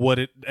what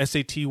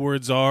SAT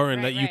words are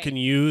and Right, that you right. can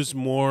use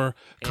more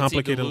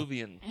complicated.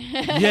 Antediluvian.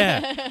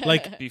 Yeah,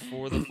 like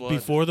Before the flood.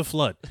 before the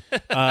flood.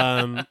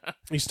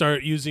 You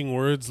start using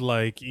words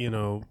like,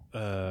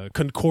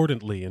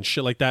 concordantly and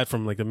shit like that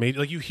from like the major,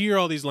 like you hear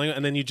all these language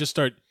and then you just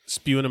start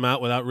spewing them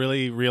out without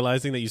really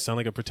realizing that you sound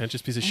like a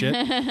pretentious piece of shit.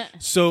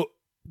 So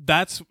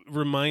that's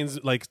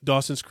reminds like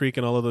Dawson's Creek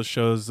and all of those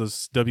shows,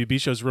 those WB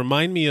shows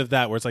remind me of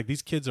that where it's like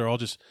these kids are all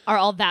just, Are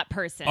all that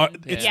person.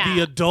 it's yeah.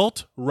 the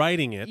adult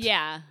writing it.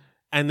 Yeah.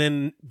 And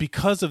then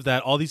because of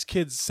that, all these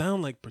kids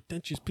sound like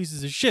pretentious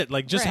pieces of shit.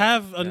 Like just Right.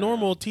 have a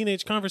normal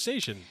teenage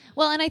conversation.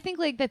 Well, and I think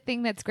like the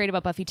thing that's great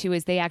about Buffy too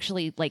is they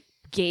actually like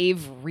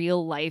gave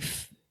real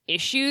life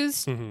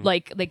issues, Mm-hmm.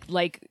 like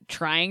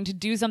trying to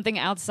do something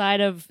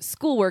outside of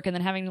schoolwork and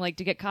then having like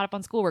to get caught up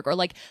on schoolwork, or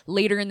like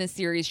later in the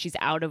series she's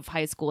out of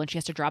high school and she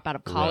has to drop out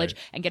of college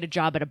Right. and get a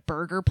job at a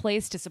burger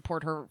place to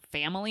support her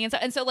family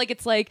and so like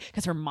it's like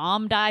because her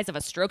mom dies of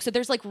a stroke, so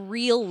there's like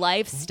real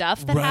life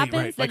stuff that Right, happens.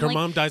 right. Like and, her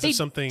mom dies of they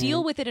something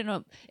deal with it in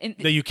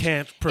that you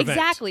can't prevent.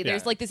 Exactly.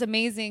 There's Yeah. like this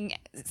amazing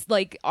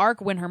like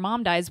arc when her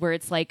mom dies where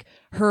it's like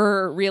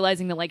her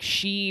realizing that like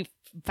she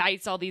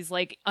fights all these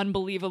like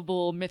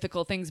unbelievable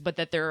mythical things, but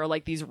that there are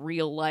like these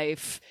real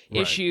life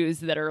Right.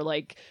 issues that are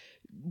like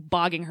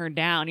bogging her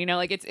down.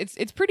 Like it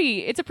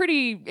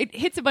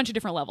hits a bunch of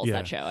different levels,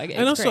 that show. It's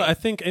and also, great. I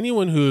think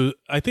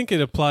I think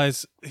it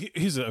applies.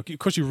 Of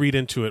course, you read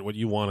into it what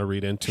you want to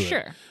read into it.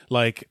 Sure.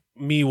 Like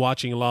me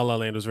watching La La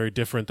Land was very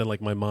different than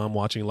like my mom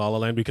watching La La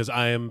Land because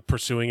I am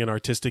pursuing an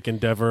artistic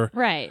endeavor,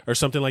 Right. or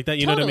something like that.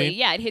 You totally. know what I mean?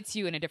 Yeah, it hits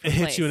you in a It different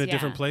hits place. you in a yeah.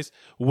 different place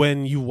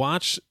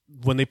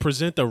when they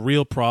present a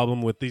real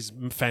problem with these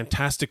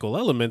fantastical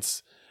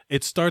elements.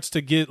 It starts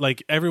to get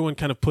like everyone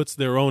kind of puts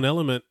their own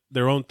element,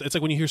 it's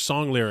like when you hear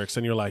song lyrics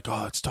and you're like,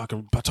 oh, it's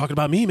talking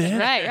about me, man.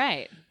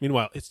 Right.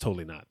 Meanwhile, it's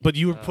totally not. But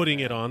you were putting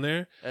it on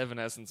there.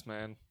 Evanescence,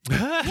 man.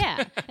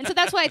 Yeah. And so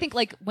that's why I think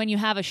like when you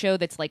have a show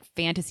that's like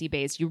fantasy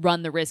based, you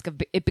run the risk of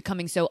it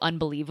becoming so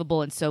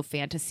unbelievable and so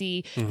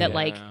fantasy that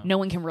like no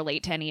one can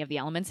relate to any of the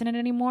elements in it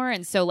anymore.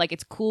 And so like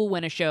it's cool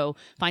when a show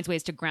finds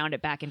ways to ground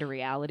it back into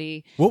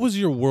reality. What was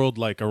your world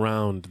like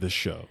around the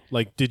show?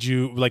 Like, did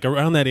you like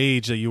around that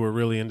age that you were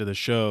really into the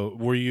show?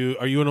 Are you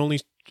an only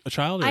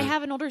child? Or? I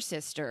have an older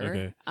sister.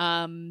 Okay.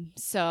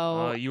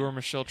 So You were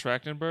Michelle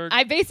Trachtenberg?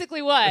 I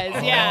basically was.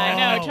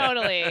 Yeah, no,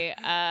 totally.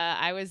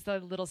 I was the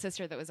little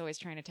sister that was always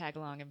trying to tag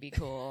along and be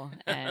cool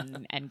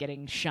and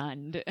getting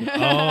shunned.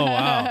 Oh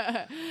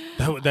wow,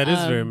 that is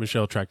very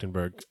Michelle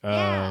Trachtenberg.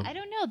 Yeah, I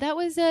don't know. That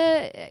was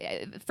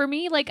for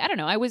me. Like I don't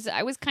know. I was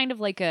kind of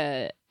like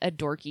a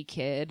dorky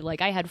kid.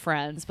 Like I had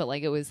friends, but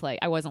like it was like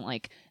I wasn't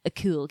like a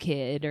cool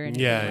kid or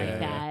anything Yeah, like yeah,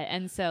 that.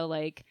 And so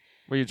like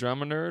Were you a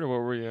drama nerd or what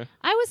were you?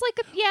 I was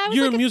like, I was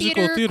You're like a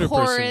musical theater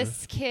chorus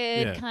person.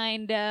 kid, Yeah.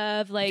 kind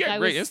of. Like You got I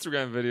great was.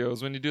 Instagram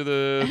videos when you do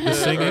the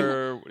singing?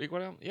 or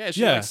what else? Yeah,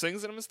 she Yeah. like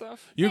sings in them and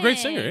stuff. You're a great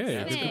singer. Thanks,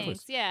 Yeah, it's a good thanks.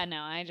 voice. Yeah,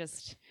 no, I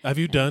just. Have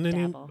you done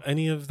Dabble.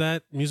 any of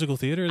that musical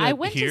theater? I like,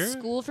 went here? to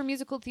school for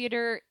musical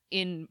theater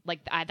in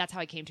that's how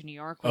I came to New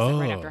York. Was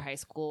right Oh. after high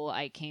school.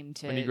 I came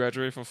to When you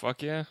graduated from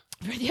Fuck Yeah.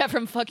 yeah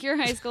from Fuck Your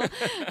High School.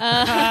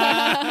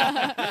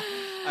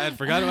 I had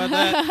forgot about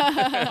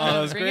that. Oh, that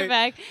was Bring great. it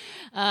back.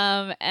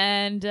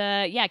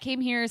 Came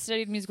here,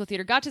 studied musical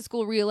theater, got to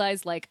school,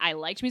 realized like I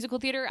liked musical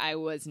theater. I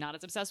was not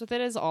as obsessed with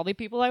it as all the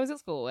people I was at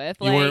school with.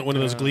 You Like, weren't one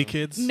of those Glee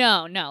kids?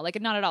 no, like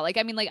not at all. Like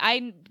I mean, like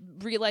I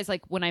realized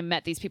like when I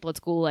met these people at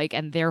school, like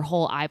and their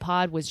whole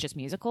iPod was just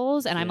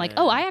musicals, and I'm like,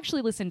 oh, I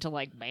actually listen to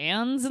like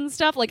bands and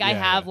stuff. Like I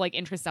Yeah. have like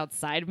interests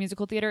outside of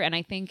musical theater, and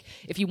I think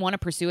if you want to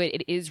pursue it,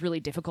 it is really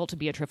difficult to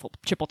be a triple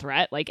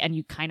threat. Like, and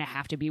you kind of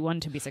have to be one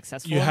to be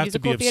successful. You in have to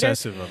be musical theater.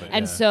 obsessive of it.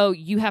 And yeah. so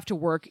you have to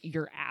work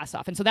your ass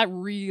off. And so that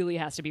really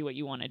has to be what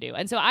you want to do.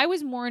 And so I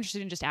was more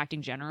interested in just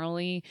acting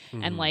generally.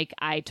 Mm-hmm. And like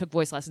I took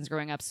voice lessons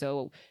growing up.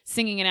 So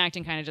singing and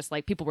acting kind of just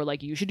like people were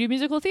like, you should do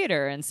musical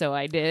theater. And so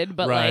I did.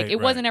 But Right, like it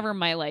wasn't right. ever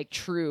my like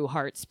true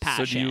heart's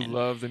passion. So do you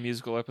love the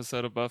musical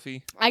episode of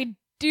Buffy? I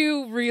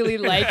do really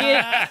like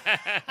it.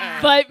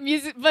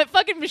 But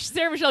fucking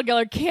Sarah Michelle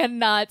Gellar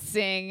cannot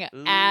sing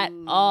at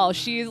all.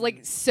 She's like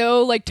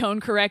so like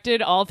tone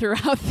corrected all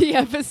throughout the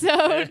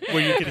episode. Where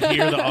you can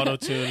hear the auto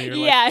tune. And you're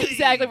Yeah, like,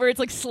 exactly. Where it's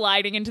like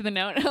sliding into the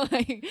note.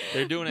 Like,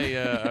 They're doing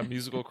a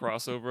musical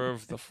crossover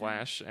of The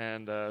Flash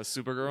and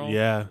Supergirl.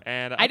 Yeah.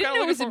 And I didn't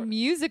know it was a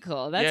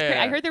musical. That's Yeah, great.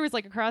 I yeah. heard there was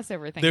like a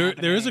crossover thing. There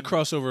is a happening.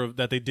 crossover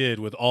that they did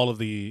with all of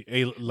the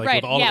Right,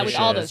 with all yeah, of the with shows.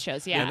 all those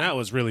shows, yeah. and that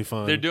was really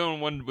fun. They're doing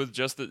one with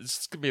just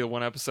it's gonna be the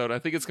one episode. I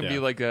think it's gonna be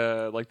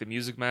Yeah. like the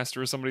Music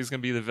Master or somebody's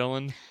gonna be the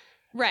villain,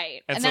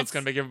 Right. and so that's, it's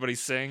gonna make everybody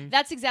sing.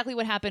 That's exactly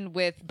what happened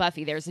with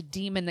Buffy. There's a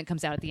demon that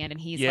comes out at the end, and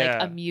he's Yeah.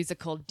 like a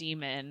musical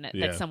demon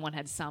Yeah. that someone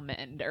had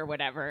summoned or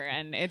whatever.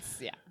 And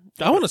it's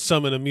I want to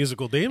summon a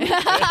musical demon.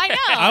 I know.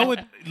 I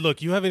would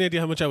look. You have any idea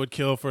how much I would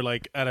kill for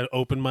like at an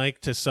open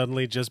mic to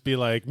suddenly just be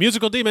like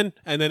musical demon,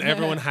 and then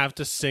everyone have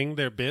to sing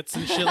their bits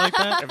and shit like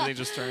that. Everything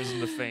just turns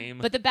into fame.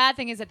 But the bad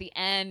thing is at the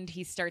end,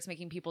 he starts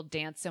making people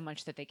dance so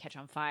much that they catch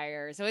on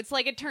fire. So it's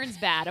like it turns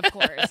bad, of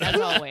course, as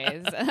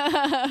always.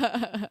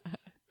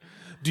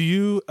 Do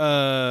you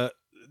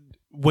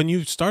when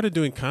you started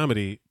doing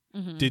comedy,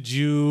 Mm-hmm. did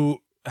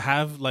you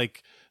have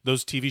like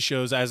those TV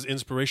shows as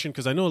inspiration?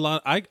 Because I know a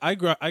lot. I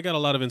got a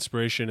lot of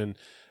inspiration and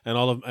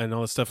all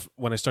the stuff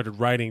when I started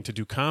writing to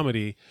do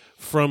comedy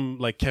from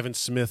like Kevin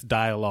Smith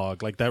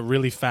dialogue, like that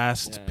really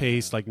fast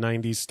paced like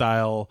 90s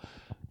style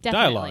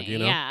dialogue. You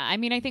know, Yeah. I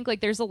mean, I think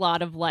like there's a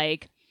lot of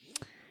like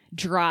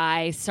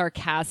dry,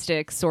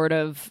 sarcastic sort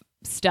of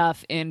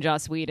stuff in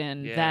Joss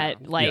Whedon Yeah.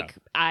 that like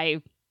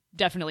I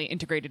definitely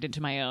integrated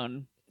into my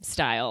own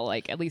style,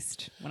 like at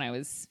least when I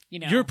was,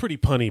 you're a pretty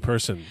punny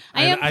person.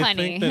 I And am I punny.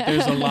 think that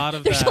there's a lot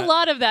of There's that. a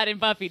lot of that in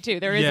Buffy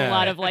too. There is Yeah. a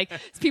lot of like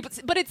people,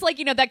 but it's like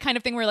that kind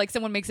of thing where like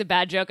someone makes a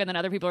bad joke and then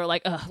other people are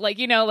like, ugh, like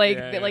Yeah, they,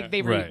 yeah. like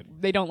they Right.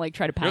 they don't like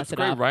try to You know pass what's it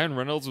great? off. Ryan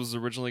Reynolds was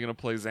originally gonna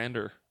play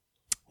Xander.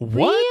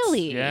 What?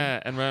 Really?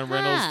 Yeah, and Ryan Huh.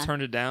 Reynolds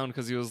turned it down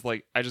because he was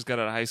like, I just got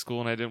out of high school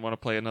and I didn't want to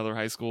play another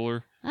high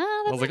schooler.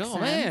 Oh, that I was like, makes oh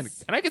man,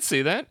 sense. and I could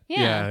see that.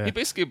 Yeah. Yeah. He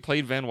basically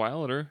played Van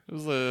Wilder. It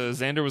was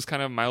Xander was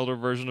kind of a milder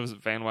version of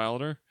Van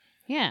Wilder.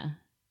 Yeah.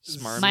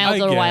 Smart.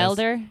 Milder guess.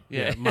 Wilder.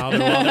 Yeah, Milder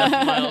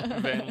Wilder.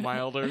 Van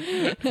Wilder.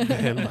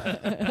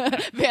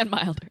 Van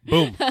Milder.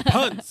 Boom.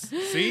 Puns.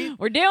 See?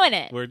 We're doing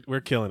it.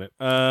 We're killing it.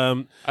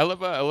 I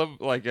love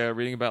like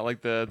reading about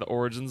like the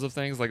origins of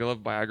things. Like I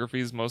love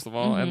biographies most of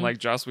all, and like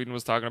Joss Whedon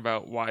was talking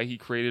about why he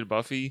created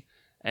Buffy,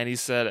 and he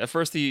said at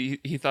first he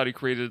thought he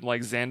created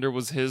like Xander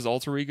was his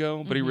alter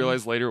ego, but he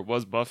realized later it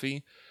was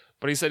Buffy.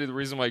 But he said the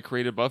reason why he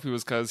created Buffy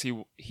was because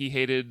he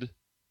hated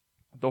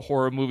the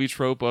horror movie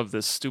trope of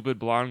this stupid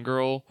blonde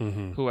girl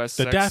who has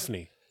the sex.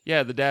 Daphne.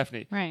 Yeah, the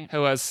Daphne. Right.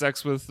 Who has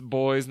sex with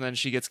boys and then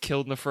she gets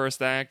killed in the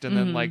first act and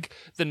then like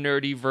the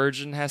nerdy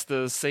virgin has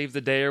to save the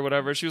day or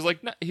whatever. She was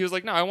like no, he was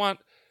like, "No, I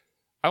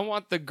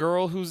want the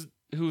girl who's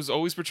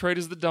always portrayed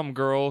as the dumb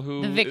girl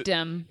who The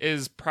victim.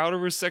 is proud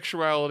of her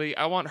sexuality.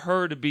 I want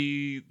her to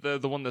be the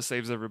one that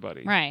saves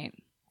everybody." Right.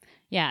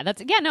 Yeah,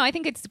 no, I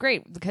think it's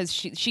great because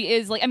she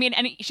is like, I mean,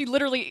 and she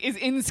literally is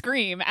in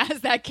Scream as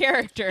that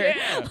character.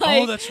 Yeah.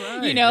 Like, Oh, that's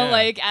right, You know, yeah.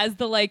 like as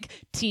the like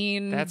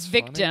teen That's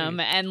victim,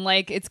 funny. and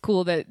like it's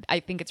cool that I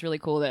think it's really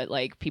cool that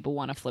like people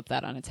want to flip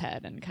that on its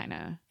head and kind of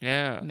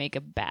Yeah. make a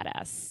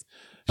badass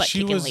butt She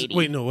kicking was lady.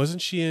 wait, no,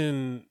 wasn't she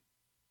in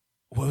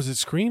what was it,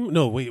 Scream?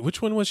 No, wait,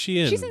 which one was she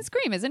in? She's in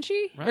Scream, isn't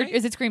she? Or Right?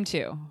 is it Scream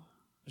 2?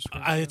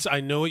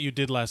 I know what you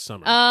did last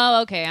summer.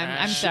 Oh, okay.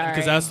 I'm sorry.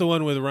 Because that's the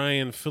one with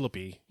Ryan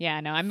Phillippe. Yeah,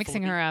 no, I'm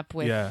mixing her up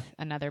with Yeah.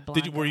 another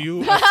blonde. Were girl.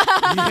 you?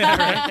 Yeah,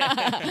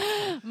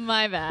 right.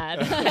 My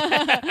bad.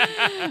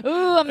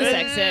 Ooh, I'm a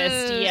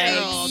sexist.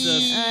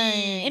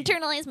 Yikes.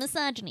 Internalized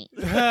misogyny.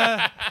 Is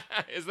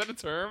that a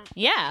term?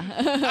 Yeah.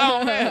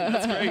 Oh man,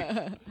 that's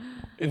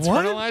great.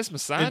 Internalized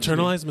misogyny.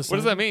 Internalized What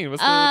does that mean?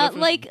 What's the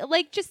definition?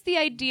 like just the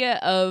idea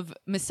of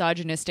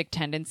misogynistic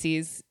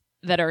tendencies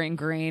that are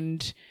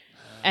ingrained,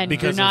 and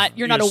Because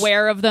you're not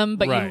aware of them,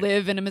 but Right. you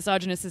live in a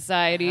misogynist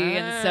society,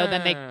 and so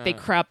then they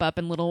crop up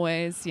in little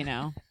ways,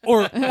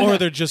 or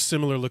they're just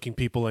similar looking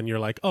people, and you're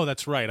like, oh,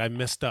 that's right, I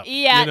messed up.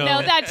 Yeah, You know?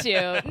 no, that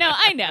too. No,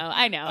 I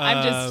know.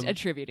 I'm just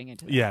attributing it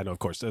to that. Yeah, no, of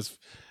course. That's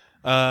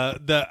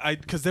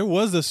because there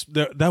was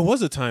that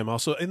was a time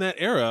also in that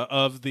era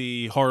of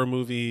the horror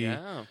movie.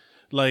 Yeah.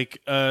 Like,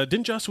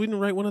 didn't Joss Whedon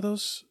write one of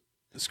those?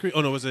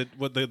 Oh no, was it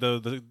what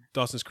the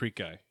Dawson's Creek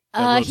guy?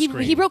 that wrote He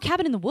Scream? wrote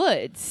Cabin in the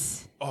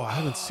Woods. Oh, I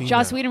haven't seen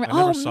Joss that. Whedon. I never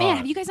Oh saw man, it.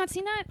 have you guys not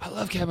seen that? I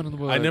love Cabin in the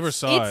Woods. I never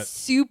saw It's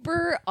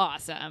super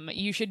awesome.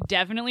 You should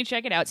definitely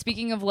check it out.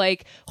 Speaking of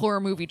like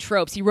horror movie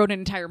tropes, he wrote an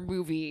entire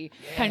movie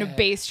kind of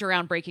based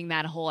around breaking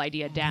that whole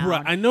idea down. it.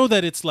 Right, I know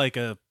that it's like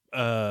a. you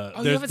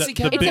there's haven't seen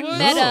the Cabin It's in a the big- Woods?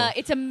 meta.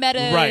 It's a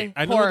meta. Right,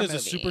 I know horror there's a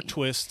movie. super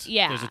twist.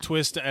 Yeah. There's a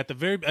twist at the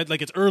very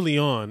like it's early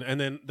on, and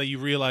then that you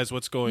realize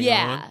what's going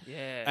Yeah. on.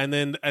 Yeah. And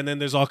then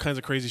there's all kinds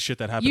of crazy shit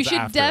that happens. You should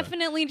after.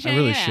 definitely check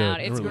really it should. out.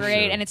 I It's really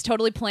great, should. and it's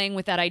totally playing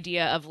with that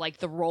idea of like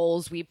the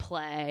roles we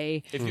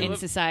play If you in love-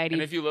 society.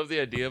 And if you love the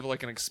idea of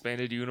like an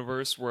expanded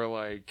universe where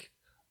like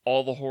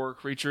all the horror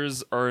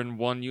creatures are in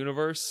one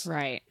universe,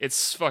 right.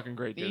 it's fucking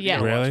great, dude. You Yeah.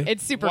 gotta watch Really? it.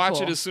 It's super Watch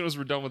cool. it as soon as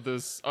we're done with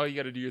this. Oh, you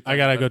got to do your thing. I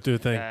gotta go through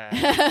the thing.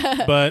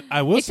 Yeah. But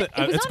I will It say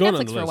was it's on going Netflix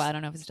on the for a list. while. I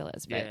don't know if it still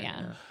is, but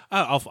yeah.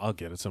 I'll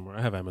get it somewhere.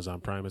 I have Amazon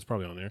Prime. It's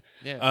probably on there.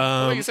 Yeah.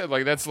 Well, like Um, I said,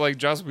 like that's like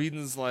Joss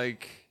Whedon's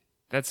like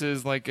that's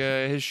his like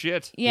his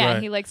shit. Yeah,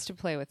 Right. he likes to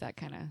play with that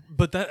kind of.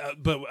 But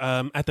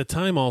at the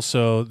time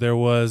also there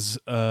was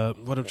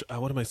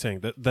what am I saying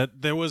that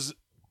there was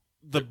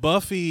the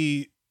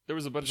Buffy There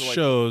was a bunch of like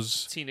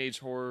shows. teenage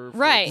horror.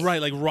 Right. flicks.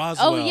 Right, like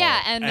Roswell. Oh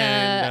yeah, and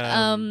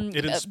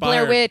it Blair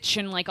inspired Witch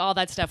and like all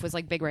that stuff was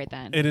like big right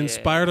then. It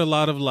inspired a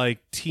lot of like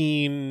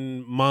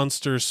teen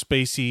monster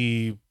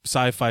spacey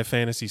sci-fi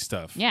fantasy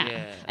stuff. yeah.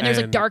 Yeah. And there's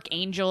like And- Dark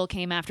Angel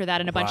came after that,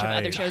 and a bunch of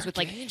other Right. shows with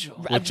like Angel.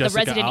 With the Jessica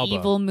Resident Alba.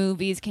 Evil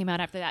movies came out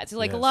after that. So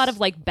like a Yes. lot of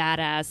like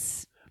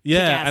badass, Yeah,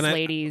 kick-ass and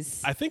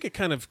ladies. I think it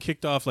kind of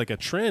kicked off like a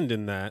trend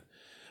in that.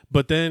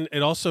 But then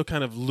it also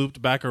kind of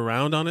looped back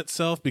around on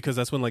itself because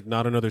that's when like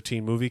Not Another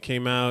Teen Movie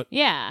came out.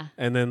 yeah,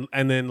 And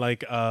then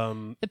like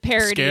the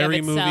parody Scary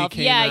of movie itself.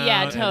 came Yeah, out,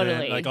 yeah, and then,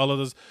 totally. like all of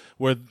those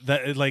where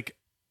that it, like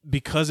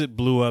because it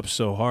blew up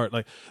so hard.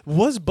 Like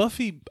was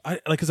Buffy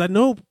because I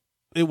know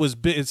it was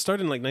it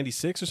started in like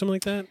 96 or something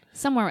like that.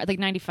 Somewhere like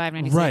 95,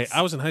 96. Right.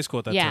 I was in high school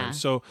at that Yeah. time.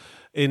 So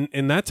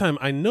in that time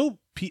I know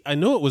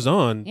it was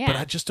on, Yeah. but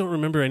I just don't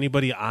remember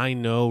anybody I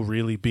know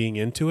really being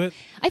into it.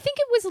 I think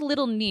it was a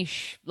little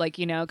niche, like,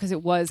 because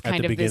it was At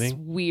kind the of this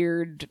beginning?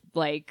 weird,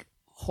 like,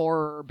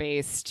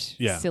 horror-based,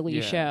 Yeah. silly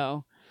Yeah.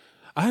 show.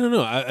 I don't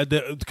know,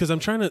 because I'm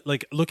trying to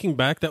like looking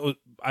back.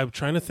 I'm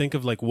trying to think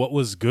of like what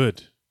was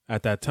good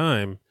at that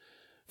time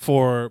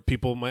for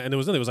people. And there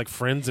was like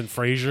Friends and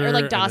Frasier, Or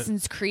like and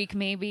Dawson's Creek,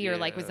 maybe, or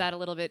like Yeah. was that a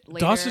little bit later?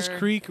 Dawson's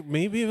Creek,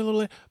 maybe a little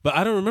late, but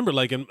I don't remember.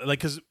 Like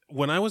because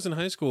when I was in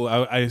high school,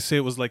 I say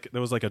it was like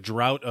there was like a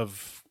drought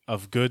of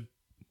good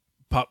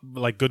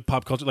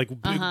pop culture, like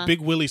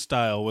Big Willie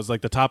Style was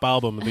like the top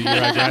album of the year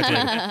I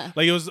graduated.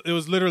 Like it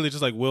was literally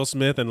just like Will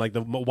Smith and like the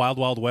Wild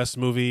Wild West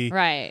movie,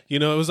 Right. You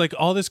know, it was like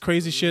all this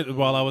crazy shit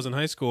while I was in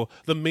high school.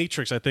 The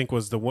Matrix, I think,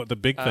 was the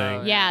big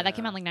thing. Yeah, that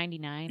came out in like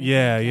 99. I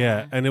Yeah, think,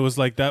 yeah, and it was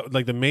like that.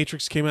 Like the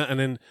Matrix came out, and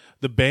then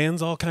the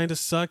bands all kind of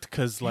sucked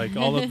because like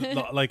all of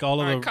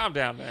All right, the calm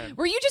down, man.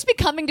 Were you just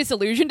becoming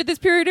disillusioned at this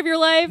period of your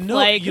life? no,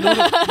 like, you know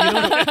what,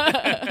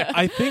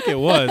 I think it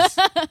was,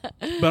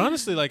 but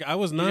honestly, like I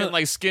was You not didn't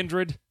like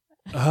Skindred.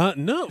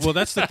 no. Well,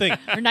 that's the thing.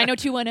 or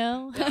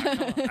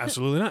 90210?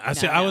 Absolutely not. I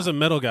say No, I no. was a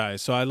metal guy,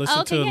 so I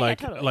listened okay, to yeah, like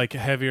totally. like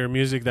heavier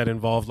music that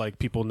involved like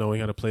people knowing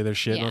how to play their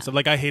shit and all Yeah. that stuff.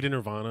 Like I hated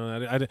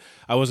Nirvana.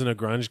 I wasn't a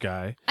grunge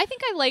guy. I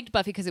think I liked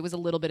Buffy because it was a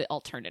little bit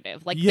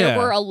alternative. Like Yeah. there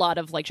were a lot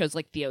of like shows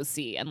like The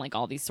OC and like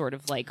all these sort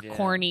of like Yeah.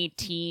 corny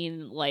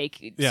teen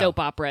like Yeah. soap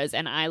operas,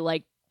 and I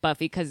liked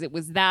Buffy because it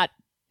was that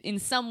in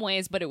some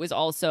ways, but it was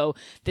also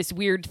this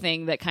weird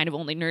thing that kind of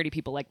only nerdy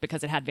people like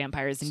because it had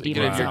vampires and So you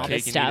can demons have and your all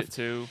cake this and eat stuff.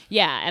 it too.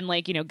 Yeah, and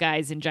like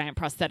guys in giant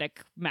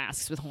prosthetic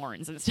masks with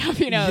horns and stuff.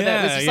 That was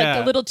Yeah, just like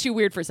yeah. a little too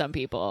weird for some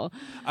people.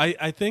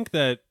 I think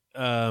that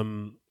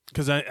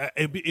because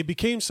it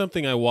became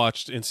something I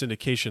watched in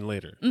syndication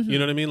later. You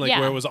know what I mean? Like Yeah.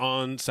 where it was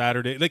on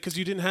Saturday, like because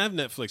you didn't have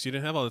Netflix, you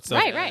didn't have all that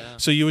stuff. Right, right.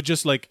 So you would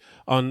just like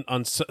on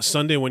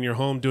Sunday when you're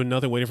home doing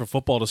nothing, waiting for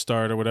football to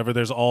start or whatever.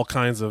 There's all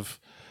kinds of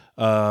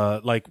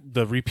like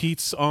the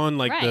repeats on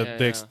like Right.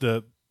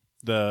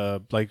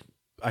 the like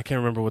I can't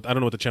remember I don't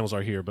know what the channels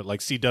are here, but like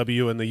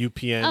CW and the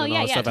UPN Oh, and yeah,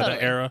 all that yeah, stuff at totally.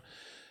 that era.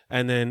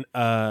 And then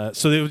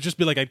so they would just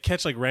be like I'd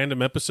catch like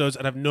random episodes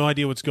and I have no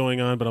idea what's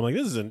going on, but I'm like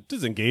this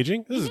is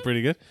engaging. This is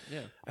pretty good. Yeah.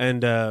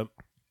 And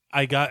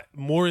I got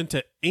more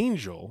into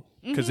Angel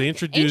because they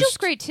introduced Angel's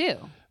great too.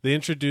 they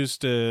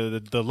introduced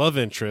the love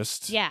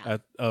interest Yeah.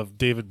 of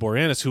David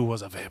Boreanaz, who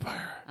was a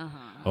vampire.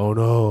 Oh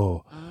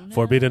no,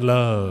 forbidden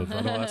love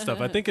and all that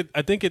stuff. I think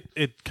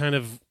it kind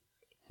of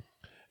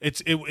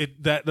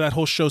that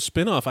whole show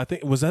spinoff. I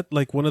think was that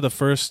like one of the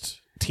first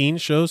teen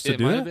shows to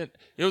do that.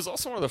 It was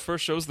also one of the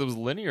first shows that was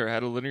linear,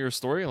 had a linear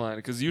storyline,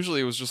 because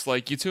usually it was just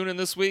like, you tune in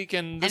this week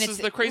and this is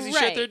the crazy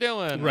shit they're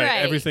doing.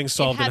 Right. Everything's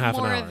solved in half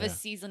an hour. It had more of a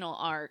seasonal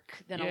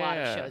arc than a lot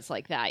of shows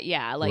like that.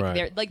 Yeah,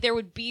 like there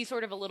would be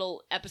sort of a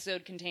little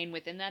episode contained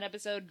within that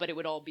episode, but it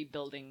would all be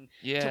building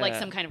to like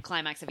some kind of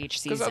climax of each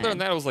season. Because other than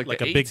that, it was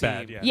like a big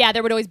bad. Yeah,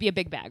 there would always be a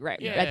big bag, right?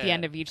 Yeah. At the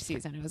end of each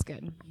season, it was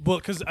good. Well,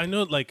 because I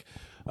know like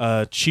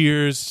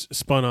Cheers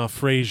spun off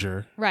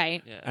Frasier,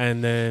 right? Yeah.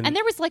 And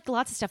there was like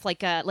lots of stuff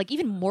like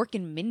even Mork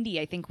and Mindy,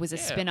 I think, was a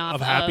spin-off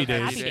of Happy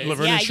Days.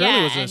 Laverne and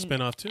Shirley was a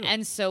spin-off too,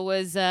 and so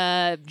was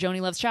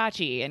Joni Loves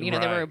Chachi, and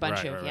there were a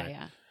bunch of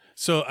yeah.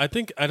 So I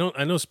think I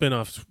know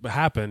spin-offs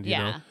happened, you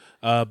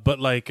know, but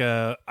like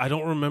I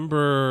don't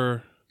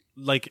remember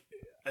like.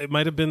 It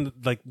might have been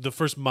like the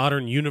first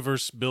modern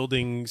universe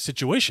building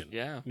situation.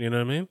 Yeah. You know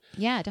what I mean?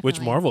 Yeah, definitely. Which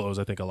Marvel owes,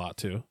 I think, a lot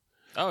to.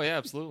 Oh, yeah,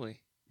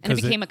 absolutely. And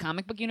it became a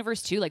comic book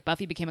universe too. Like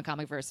Buffy became a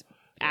comic verse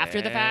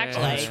after the fact.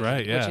 Like, that's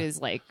right, yeah. Which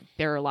is like,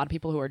 there are a lot of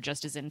people who are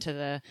just as into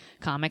the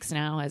comics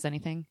now as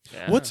anything.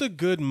 Yeah. What's a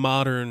good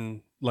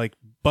modern, like,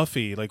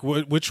 Buffy? Like,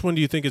 which one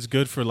do you think is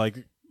good for, like,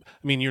 I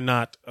mean, you're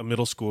not a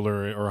middle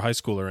schooler or a high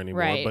schooler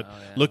anymore, right. But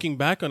looking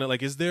back on it,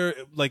 like, is there,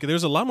 like,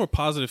 there's a lot more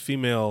positive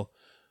female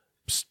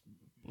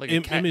like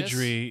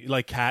imagery,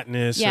 like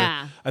Katniss.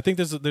 Yeah, I think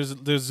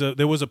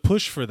there was a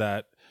push for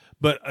that,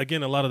 but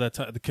again, a lot of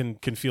that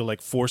can feel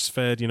like force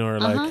fed, you know, or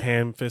like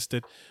ham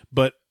fisted.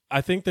 But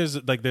I think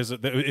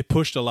it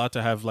pushed a lot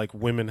to have like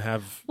women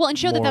have and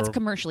show that that's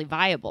commercially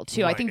viable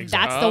too. Right, I think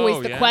that's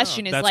always the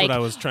question is that's like, what I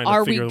was trying to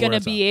are we going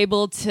to be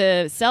able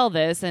to sell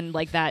this? And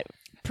like that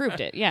proved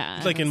it. Yeah,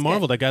 it's like in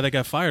Marvel, that guy that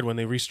got fired when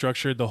they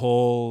restructured the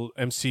whole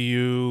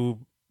MCU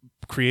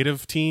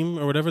creative team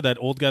or whatever, that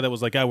old guy that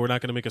was like, we're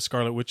not going to make a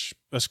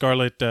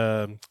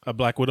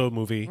Black Widow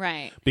movie,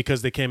 right?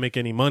 Because they can't make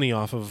any money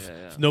off of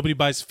nobody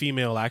buys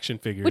female action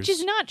figures, which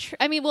is not true.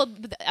 I mean, well,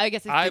 I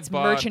guess it's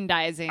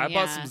merchandising. I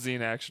bought some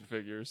Xena action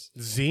figures.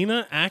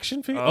 Xena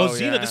action figures? Oh,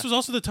 Xena. This was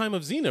also the time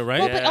of Xena,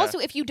 right? Well, but also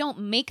if you don't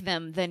make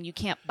them, then you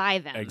can't buy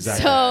them.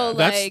 Exactly. So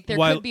like there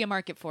could be a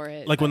market for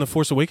it. Like when The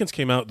Force Awakens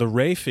came out, the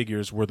Rey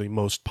figures were the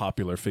most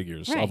popular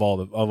figures of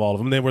all of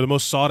them. They were the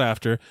most sought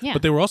after,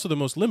 but they were also the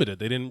most limited.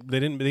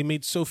 They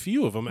made so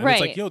few of them, and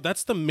it's like,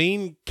 that's the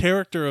main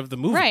character of the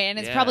movie, right? And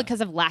it's probably because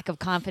of lack of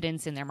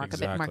confidence in their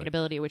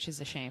marketability, which is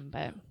a shame.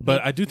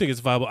 But I do think it's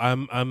viable.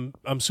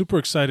 I'm super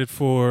excited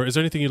for. Is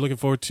there anything you're looking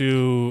forward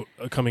to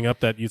coming up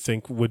that you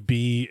think would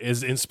be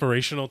as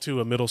inspirational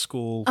to a middle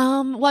school?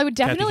 Well, I would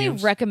definitely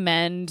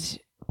recommend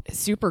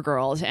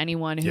Supergirl to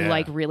anyone who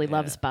like really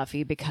loves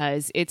Buffy,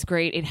 because it's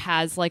great. It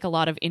has like a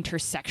lot of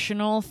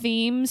intersectional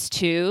themes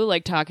too,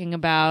 like talking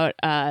about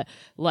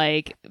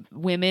like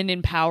women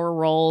in power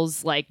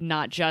roles, like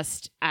not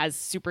just as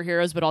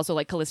superheroes, but also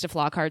like Callista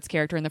Flockhart's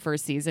character in the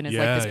first season is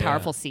like this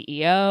powerful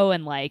CEO,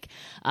 and like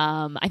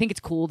I think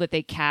it's cool that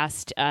they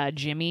cast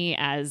Jimmy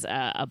as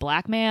a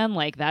black man.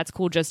 Like that's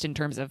cool just in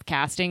terms of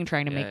casting,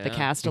 trying to make the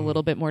cast a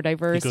little bit more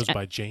diverse. He goes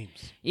by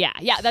James. Yeah,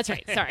 that's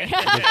right. Sorry.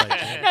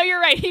 No,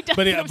 you're right. He does.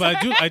 But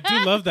I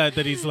do love that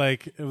he's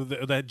like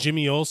that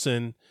Jimmy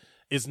Olsen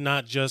is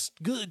not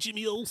just good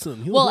Jimmy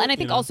Olsen. And I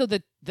think also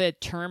the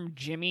term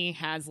Jimmy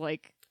has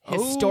like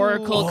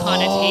historical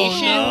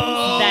connotations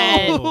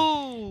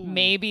that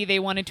maybe they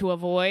wanted to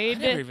avoid.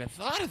 I never even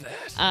thought of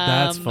that.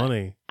 That's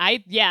funny. I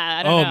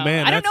don't know.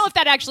 Man, I don't know if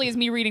that actually is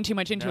me reading too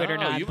much into it or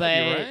not. You but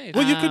might be right.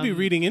 Well, you could be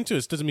reading into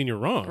it. Doesn't mean you're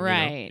wrong.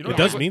 Right. You know? It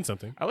does mean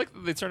something. I like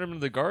that they turned him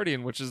into the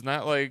Guardian, which is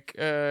not like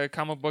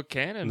comic book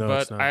canon. No,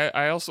 but it's not.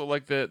 I also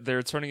like that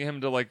they're turning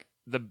him to like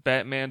the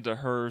Batman to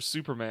her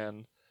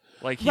Superman.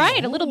 Like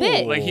a little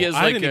bit. Like he has.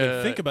 I didn't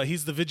even think about.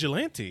 He's the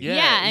vigilante.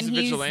 Yeah, and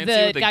he's the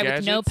guy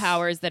gadgets. with no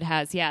powers that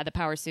has the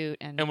power suit,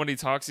 and when he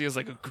talks, he has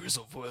like a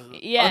grizzle voice.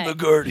 Yeah, I'm the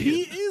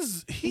Guardian.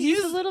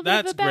 He's a little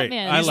bit of a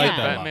Batman. I like that.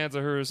 Batman to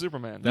her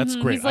Superman. That's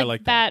great. He's like I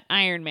like that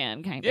Iron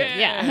Man kind of.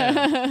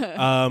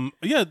 Yeah.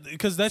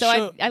 Because that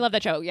show. I love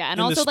that show. Yeah,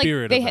 and also like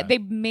they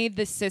made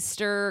the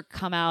sister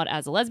come out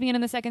as a lesbian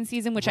in the second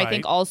season, which I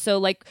think also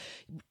like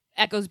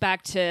echoes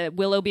back to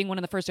Willow being one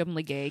of the first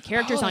openly gay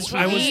characters on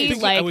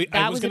TV.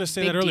 I was going to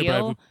say that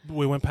earlier, but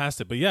we went past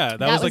it. But yeah,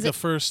 that was like the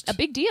first. A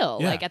big deal,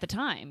 like at the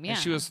time. Yeah. And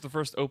she was the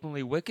first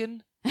openly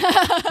Wiccan.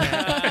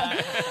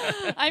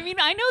 I mean,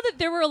 I know that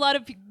there were a lot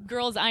of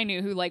girls I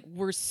knew who like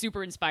were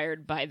super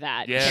inspired by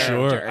that character.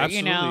 Sure, absolutely,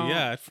 you know?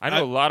 yeah. I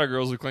know a lot of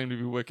girls who claim to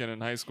be Wiccan in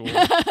high school.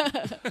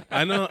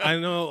 I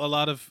know a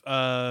lot of.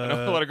 I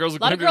know a lot of girls who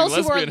claim to be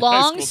lesbian who wore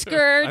long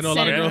skirts. I know a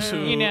lot of girls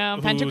who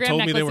pentagram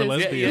told me they were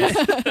lesbians.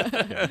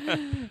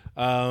 The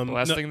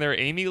last thing there,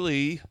 Amy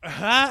Lee.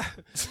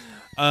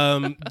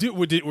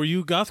 Were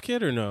you goth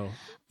kid or no?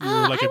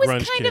 I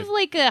was kind of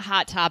like a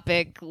Hot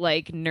Topic,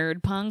 like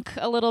nerd punk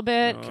a little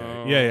bit.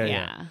 Okay.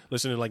 Yeah.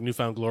 Listening to like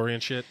Newfound Glory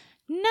and shit.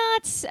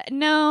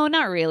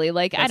 Not really.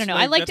 Like I don't know.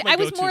 that's my I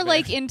was go-to more band.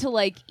 like into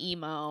like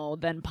emo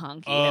than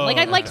punk. Even. Oh, Like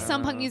I liked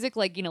some punk music,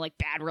 like like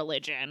Bad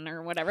Religion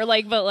or whatever.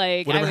 Like, but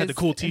like Whatever I had the was-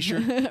 cool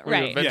T-shirt. Were you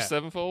right. Avenged Yeah.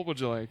 Sevenfold?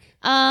 What'd you like?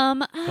 they're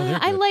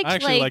I good. liked I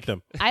actually like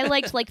them. I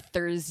liked like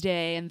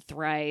Thursday and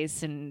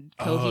Thrice and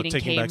Oh, Coheed and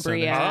Taking Back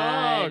Sunday.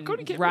 Cambria, Oh, and Coheed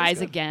and Cambria's Rise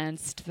good.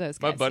 Against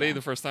those My guys. buddy, yeah.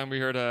 the first time we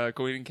heard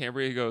Coheed and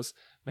Cambria, he goes,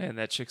 "Man,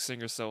 that chick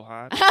singer's so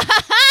hot."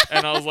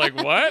 And I was like,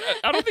 "What?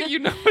 I don't think you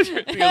know." What you're...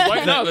 He goes,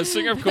 "Like, no, the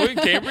singer of Coheed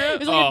and Cambria." He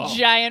was like a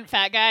giant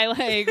fat guy,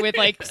 like with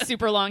like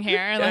super long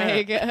hair.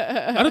 Like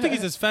I don't think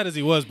he's as fat as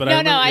he was, but no, I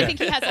remember, I yeah. think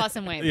he has lost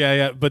some weight.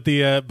 Yeah. But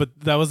but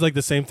that was like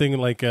the same thing.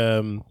 Like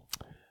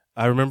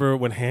I remember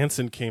when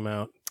Hanson came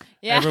out.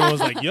 Yeah. Everyone was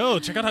like, "Yo,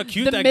 check out how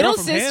cute The that middle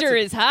girl from sister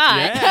Hanson." is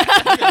hot.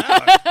 Yeah, look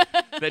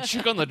at that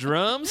chick on the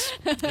drums.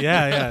 that.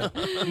 yeah.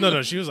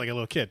 No, she was like a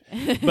little kid.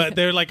 But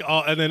they're like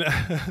all, and then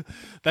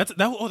that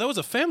was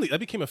a family. That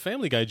became a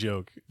Family Guy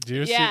joke. Do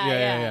you see?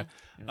 Yeah.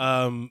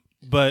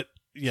 But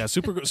yeah,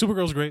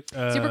 Supergirl's great.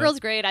 Supergirl's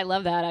great. I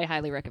love that. I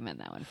highly recommend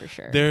that one for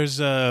sure. There's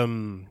oh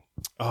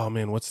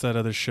man, what's that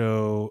other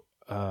show?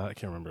 I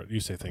can't remember. You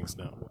say things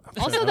now.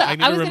 Also, I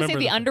I was going to say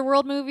the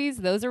Underworld movies.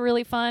 Those are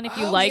really fun if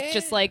you like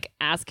just like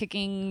ass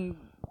kicking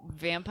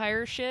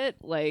vampire shit.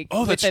 Like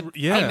Oh, with that's the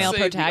yeah. female Say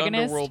protagonist.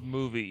 The Underworld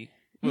movie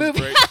was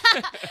great.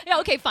 Yeah,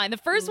 okay, fine. The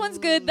first one's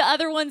good. The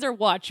other ones are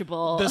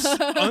watchable.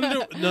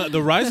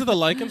 The Rise of the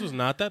Lycans was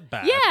not that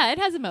bad. Yeah, it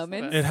has a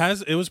moment.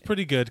 It was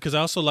pretty good because I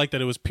also like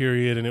that it was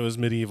period and it was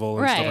medieval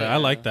and stuff like Right. that. I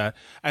like that.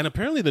 And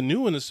apparently the new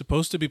one is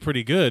supposed to be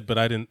pretty good, but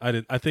I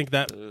think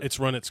that it's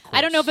run its course.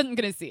 I don't know if I'm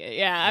going to see it.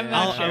 Yeah, I'm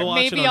not sure. I'll watch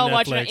it Maybe on I'll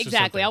watch Netflix or it. Exactly.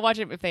 something. I'll watch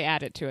it if they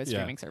add it to a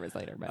streaming service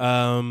later. But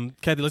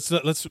Kathy, let's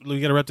we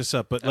got to wrap this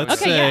up, but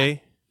let's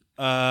Okay,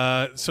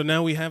 say so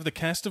now we have the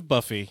cast of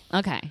Buffy.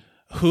 okay.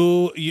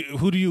 Who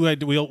do you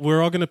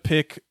we're all going to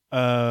pick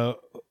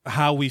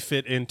how we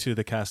fit into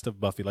the cast of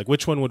Buffy. Like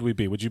which one would we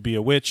be? Would you be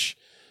a witch?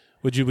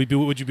 Would you be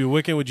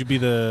Wiccan? Would you be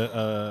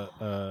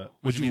the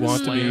would you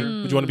want to be?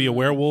 Would you want to be a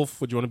werewolf?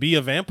 Would you want to be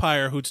a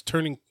vampire who's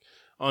turning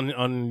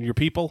on your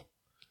people?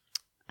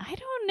 I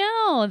don't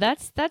know.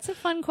 That's a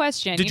fun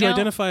question. Did you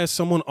identify as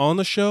someone on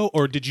the show,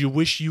 or did you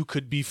wish you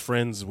could be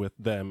friends with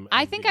them?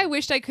 I think I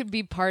wished I could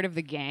be part of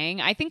the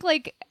gang. I think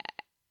like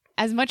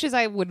as much as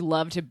I would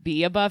love to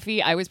be a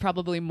Buffy, I was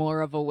probably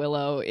more of a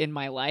Willow in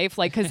my life.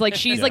 Like, cause like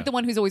she's like the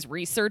one who's always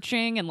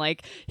researching and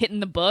like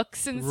hitting the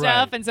books and stuff.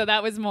 Right. And so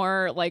that was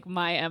more like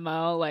my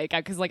MO. Like,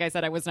 cause like I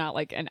said, I was not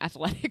like an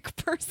athletic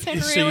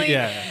person So, really.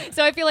 yeah.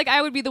 So I feel like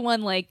I would be the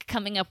one like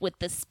coming up with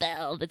the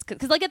spell. That's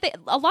cause like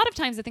a lot of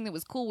times the thing that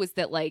was cool was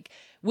that like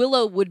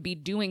Willow would be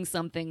doing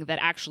something that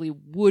actually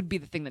would be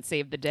the thing that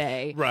saved the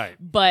day. Right.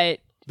 But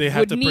They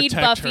have would to need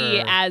protect Buffy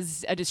her.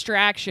 as a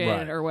distraction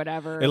Right. or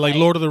whatever. And like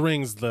Lord of the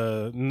Rings,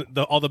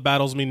 the all the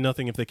battles mean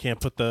nothing if they can't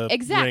put the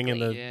ring in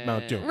the Yeah.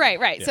 Mount Doom. Right.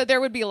 Yeah. So there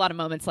would be a lot of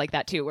moments like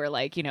that too, where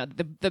like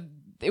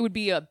it would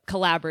be a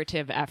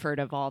collaborative effort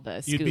of all the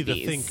Scoobies. You'd be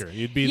the thinker.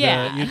 You'd be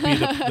Yeah.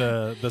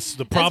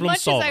 the problem as much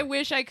solver. as I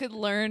wish I could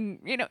learn,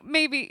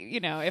 maybe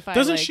if I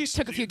Doesn't like, she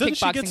took a few doesn't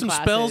kickboxing she get some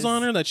classes. spells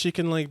on her that she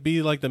can like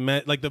be like the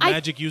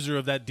magic user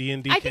of that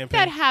D&D I campaign? think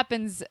that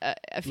happens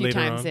a few Later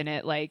times on. in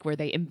it, like where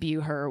they imbue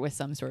her with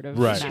some sort of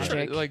Right,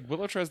 magic. Like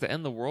Willow tries to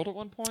end the world at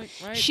one point,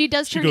 right? She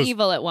does She turn goes-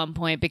 evil at one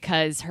point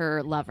because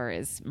her lover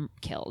is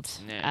killed,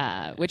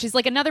 Yeah. which is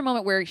like another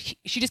moment where she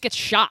just gets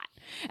shot,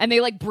 and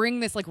they like bring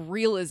this like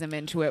realism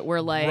into it,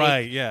 where like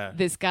right, yeah.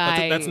 this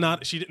guy. That's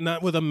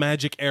not with a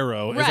magic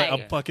arrow. It's like Right.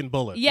 a fucking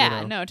bullet.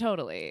 Yeah, you know? no,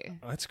 totally.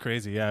 That's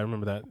crazy. Yeah, I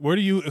remember that.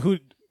 Who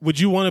would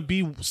you want to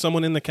be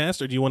someone in the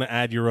cast, or do you want to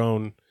add your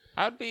own?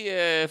 I'd be,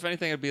 if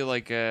anything, I'd be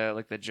like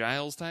the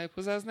Giles type.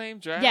 Was that his name?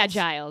 Giles? Yeah,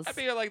 Giles. I'd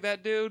be like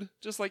that dude.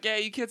 Just like, yeah,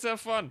 you kids have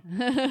fun.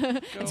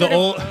 The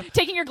old,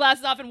 Taking your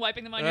glasses off and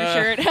wiping them on your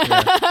shirt.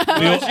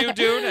 What you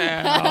do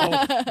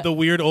now? the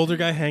weird older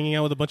guy hanging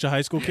out with a bunch of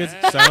high school kids.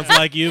 Sounds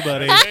like you,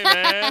 buddy. Hey,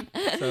 man.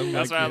 Sounds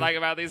That's what I you. like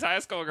about these high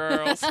school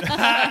girls.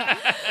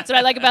 That's what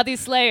I like about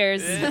these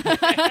Slayers.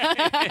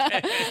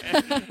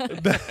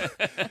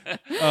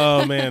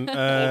 Oh man. all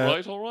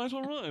right.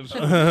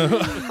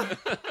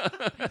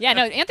 Yeah,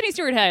 no, Anthony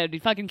Stewart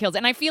Head fucking kills.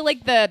 And I feel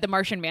like the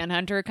Martian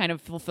Manhunter kind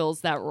of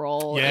fulfills that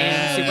role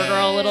Yeah. in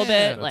Supergirl a little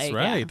bit. That's like,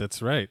 right. yeah.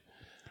 That's right.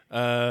 He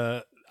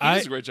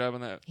does a great job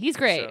on that. He's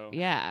great. So-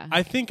 Yeah.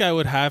 I think I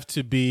would have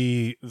to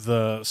be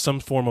some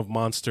form of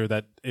monster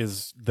that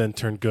is then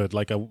turned good,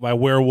 like a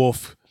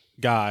werewolf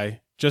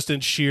guy, just in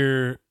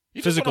sheer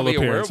You just physical wanna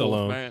be a appearance werewolf,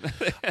 alone. man.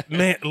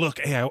 Man, look,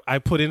 hey, I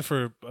put in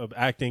for an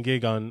acting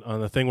gig on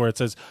the thing where it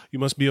says you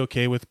must be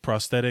okay with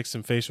prosthetics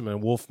and facial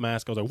and wolf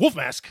mask. I was like, wolf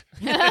mask.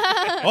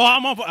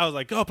 I was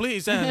like, oh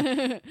please.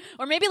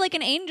 Or maybe like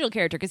an angel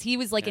character, because he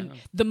was like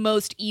the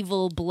most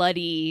evil,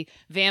 bloody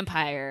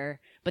vampire,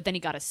 but then he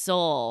got a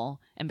soul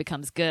and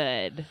becomes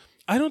good.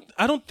 I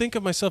don't think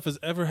of myself as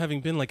ever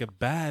having been like a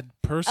bad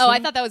person. Oh, I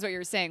thought that was what you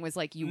were saying, was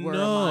like you were a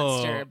No.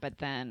 monster, but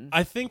then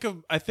I think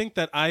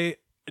that I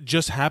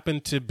just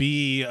happen to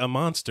be a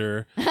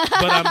monster,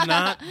 but I'm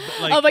not.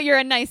 Like, oh, but you're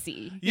a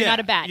nicey. You're not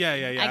a bad. Yeah.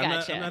 I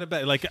gotcha. I'm not a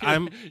bad. Like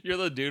You're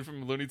the dude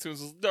from Looney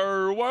Tunes.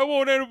 Why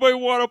won't anybody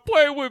want to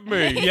play with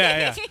me?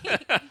 Yeah.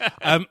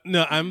 I'm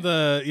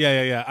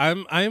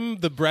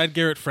the Brad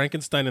Garrett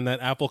Frankenstein in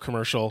that Apple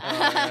commercial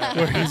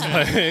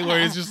where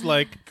he's just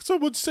like,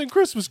 someone sing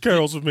Christmas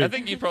carols with me. I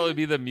think you'd probably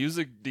be the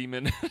music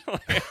demon.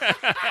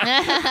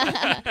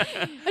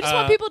 I just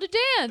want people to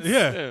dance.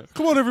 Yeah.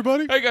 Come on,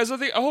 everybody. Hey guys, I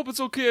hope it's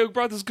okay. I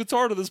brought this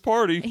guitar to this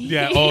party.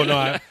 Yeah. Oh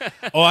no.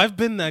 I've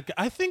been that guy.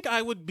 I think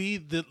I would be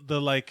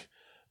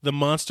the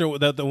monster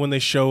that when they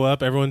show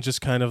up, everyone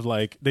just kind of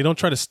like, they don't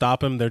try to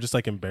stop him. They're just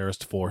like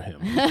embarrassed for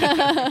him.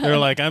 They're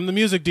like, I'm the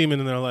music demon,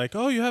 and they're like,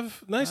 oh, you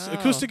have nice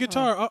acoustic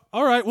guitar.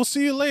 All right, we'll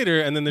see you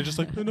later. And then they're just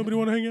like, nobody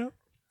want to hang out.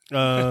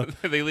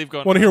 They leave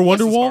going. Want to hear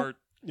Wonderwall? Heart.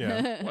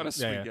 Yeah. What a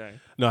sweet guy.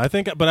 No, I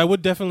think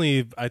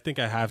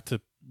I have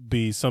to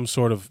be some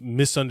sort of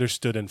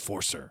misunderstood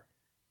enforcer,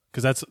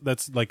 because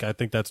that's like, I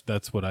think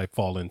that's what I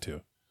fall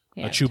into.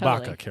 Yeah, A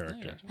Chewbacca totally.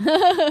 character.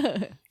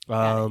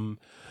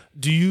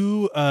 Do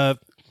you?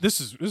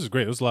 This is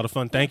great. It was a lot of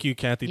fun. Thank you,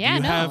 Kathy. Yeah,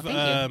 do you have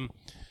thank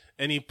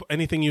you.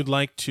 anything you'd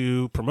like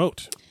to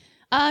promote?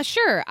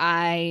 Sure.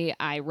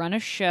 I run a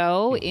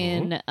show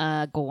in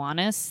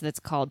Gowanus that's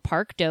called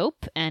Park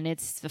Dope, and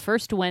it's the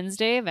first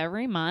Wednesday of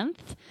every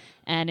month,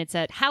 and it's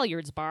at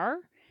Halyard's Bar.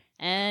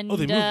 And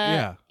they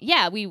moved.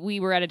 Yeah, we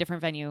were at a different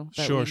venue.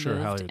 But Sure,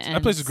 Halyard's.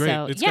 That place is great.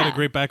 So, it's got a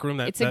great back room.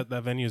 That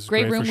venue is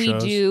great great room. for We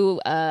shows.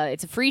 do.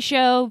 It's a free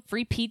show,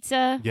 free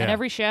pizza at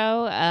every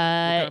show. What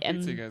kind of and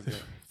pizza you guys get?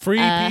 Free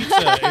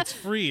pizza. It's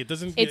free. It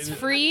doesn't. it's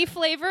free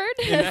flavored,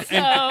 so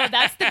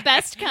that's the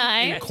best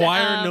kind.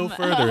 Inquire no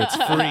further. It's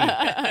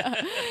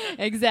free.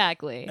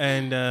 Exactly.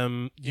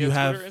 And you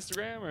have have Twitter,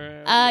 Instagram,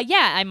 or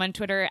yeah, I'm on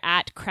Twitter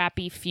at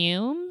Crappy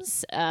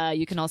Fumes.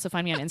 You can also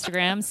find me on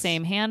Instagram,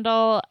 same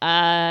handle.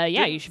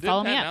 You should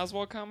follow me Did up. Pat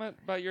Oswalt comment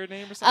about your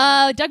name or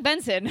something? Doug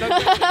Benson. Doug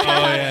Benson. Oh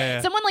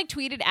yeah. Someone like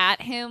tweeted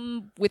at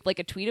him with like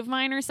a tweet of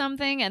mine or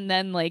something, and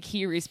then like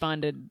he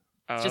responded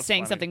That's just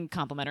saying funny. something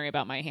complimentary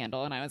about my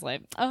handle, and I was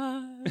like,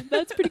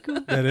 that's pretty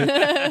cool.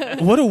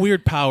 What a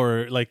weird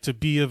power, like, to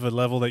be of a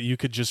level that you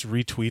could just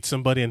retweet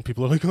somebody and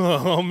people are like,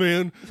 oh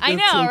man, I know,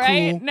 that's so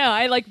right? cool. No,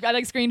 I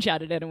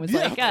screenshotted it and was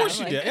Yeah, like, of course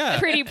you I'm did, yeah.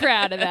 pretty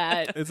proud of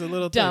that. It's a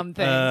little Dumb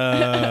thing.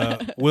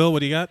 Will, what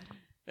do you got?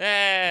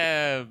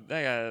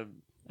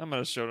 I'm on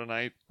a show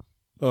tonight.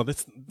 Oh,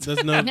 does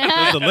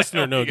the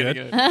listener know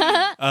good?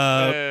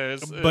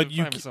 But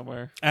you find me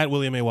somewhere. At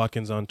William A.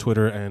 Watkins on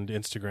Twitter and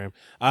Instagram.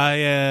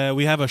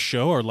 We have a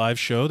show, our live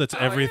show, that's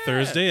every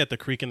Thursday at the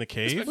Creek in the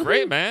Cave. It's been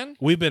great, man.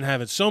 We've been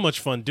having so much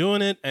fun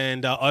doing it,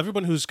 and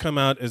everyone who's come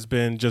out has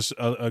been just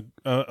a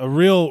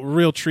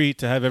real treat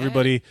to have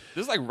everybody.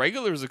 There's like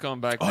regulars that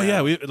come back. Oh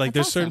now. yeah,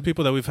 there's certain awesome.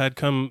 people that we've had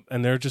come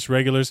and they're just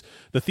regulars.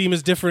 The theme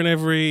is different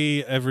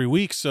every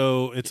week,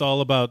 so it's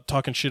all about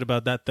talking shit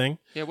about that thing.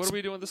 Yeah, what are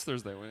we doing this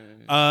Thursday?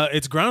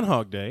 It's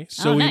Groundhog Day,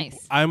 so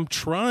nice. I'm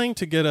trying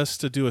to get us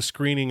to do a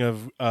screening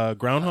of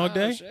Groundhog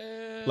Day,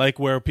 Shit. like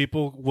where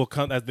people will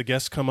come as the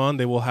guests come on.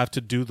 They will have to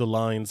do the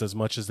lines as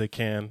much as they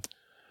can,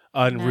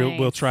 and Nice.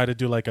 we'll try to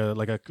do like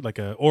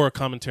a or a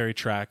commentary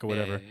track or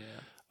whatever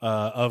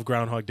of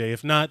Groundhog Day.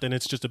 If not, then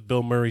it's just a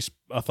Bill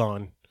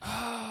Murray-a-thon.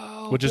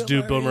 We'll just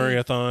do Bill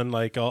Murray-a-thon,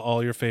 like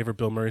all your favorite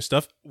Bill Murray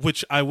stuff,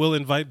 which I will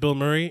invite Bill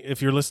Murray,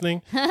 if you're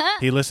listening.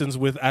 He listens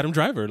with Adam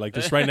Driver, like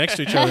just right next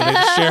to each other. They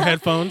just share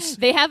headphones.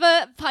 They have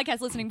a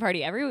podcast listening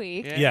party every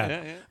week.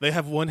 Yeah. They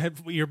have one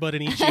earbud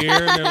in each ear,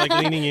 and they're like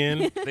leaning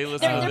in. They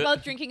listen. They're to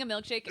both drinking a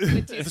milkshake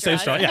with two It's the same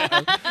straw, straws.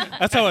 yeah.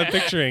 That's how I'm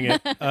picturing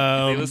it.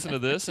 They listen to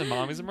this and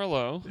Mommies and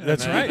Merlot.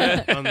 That's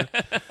And then-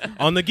 right.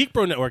 on the Geek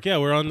Bro Network. Yeah,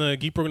 we're on the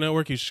Geek Bro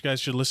Network. You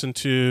guys should listen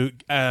to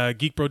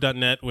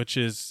geekbro.net, which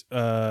is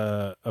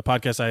a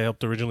podcast I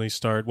helped originally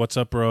start. What's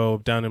Up Bro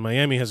down in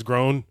Miami has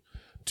grown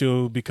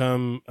to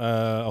become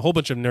a whole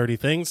bunch of nerdy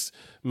things.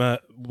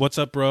 What's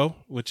Up Bro,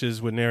 which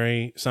is with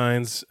Neri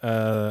Signs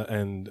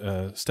and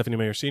Stephanie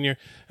Mayer Sr.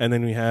 And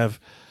then we have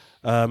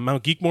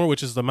Mount Geekmore,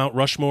 which is the Mount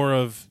Rushmore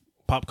of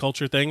pop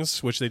culture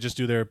things, which they just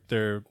do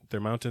their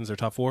mountains, their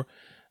top 4.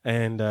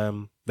 And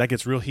that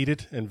gets real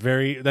heated and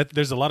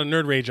there's a lot of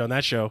nerd rage on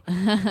that show.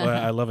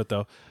 I love it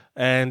though.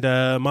 And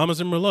Mamas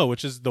and Merlot,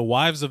 which is the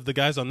wives of the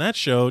guys on that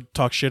show,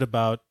 talk shit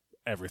about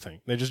everything.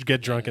 They just get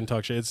drunk and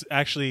talk shit. It's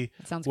actually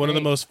sounds one of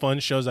the great. most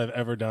fun shows I've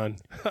ever done.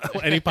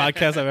 Any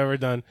podcast I've ever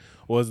done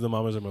was the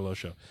Mamas and Merlot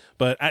show.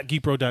 But at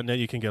geekbro.net,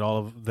 you can get all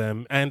of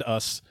them and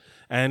us.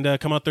 And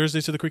come out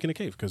Thursdays to the Creek in the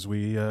Cave, because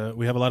we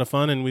have a lot of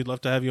fun, and we'd love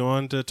to have you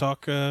on to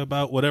talk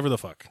about whatever the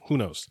fuck. Who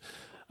knows?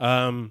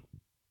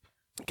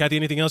 Kathy,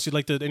 anything else you'd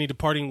like to? Any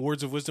departing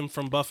words of wisdom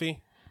from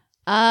Buffy?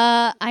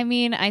 I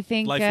mean, I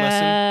think Life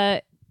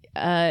lesson?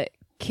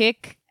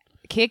 kick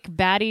kick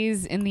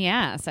baddies in the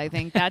ass. I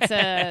think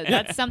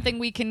that's something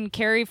we can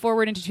carry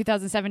forward into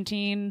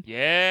 2017.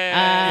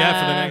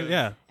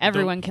 Yeah.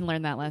 Everyone can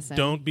learn that lesson.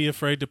 Don't be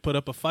afraid to put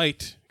up a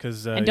fight,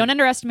 because and don't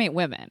underestimate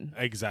women.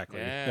 Exactly.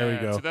 Yeah, there we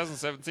go.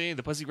 2017,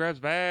 the pussy grabs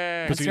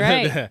back. That's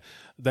right.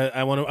 That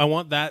I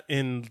want that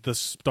in the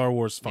Star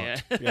Wars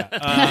font.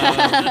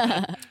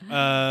 Yeah.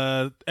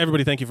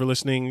 Everybody, thank you for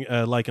listening.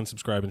 Like and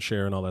subscribe and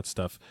share and all that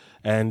stuff.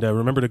 And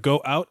remember to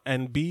go out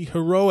and be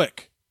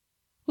heroic.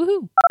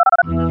 Woohoo!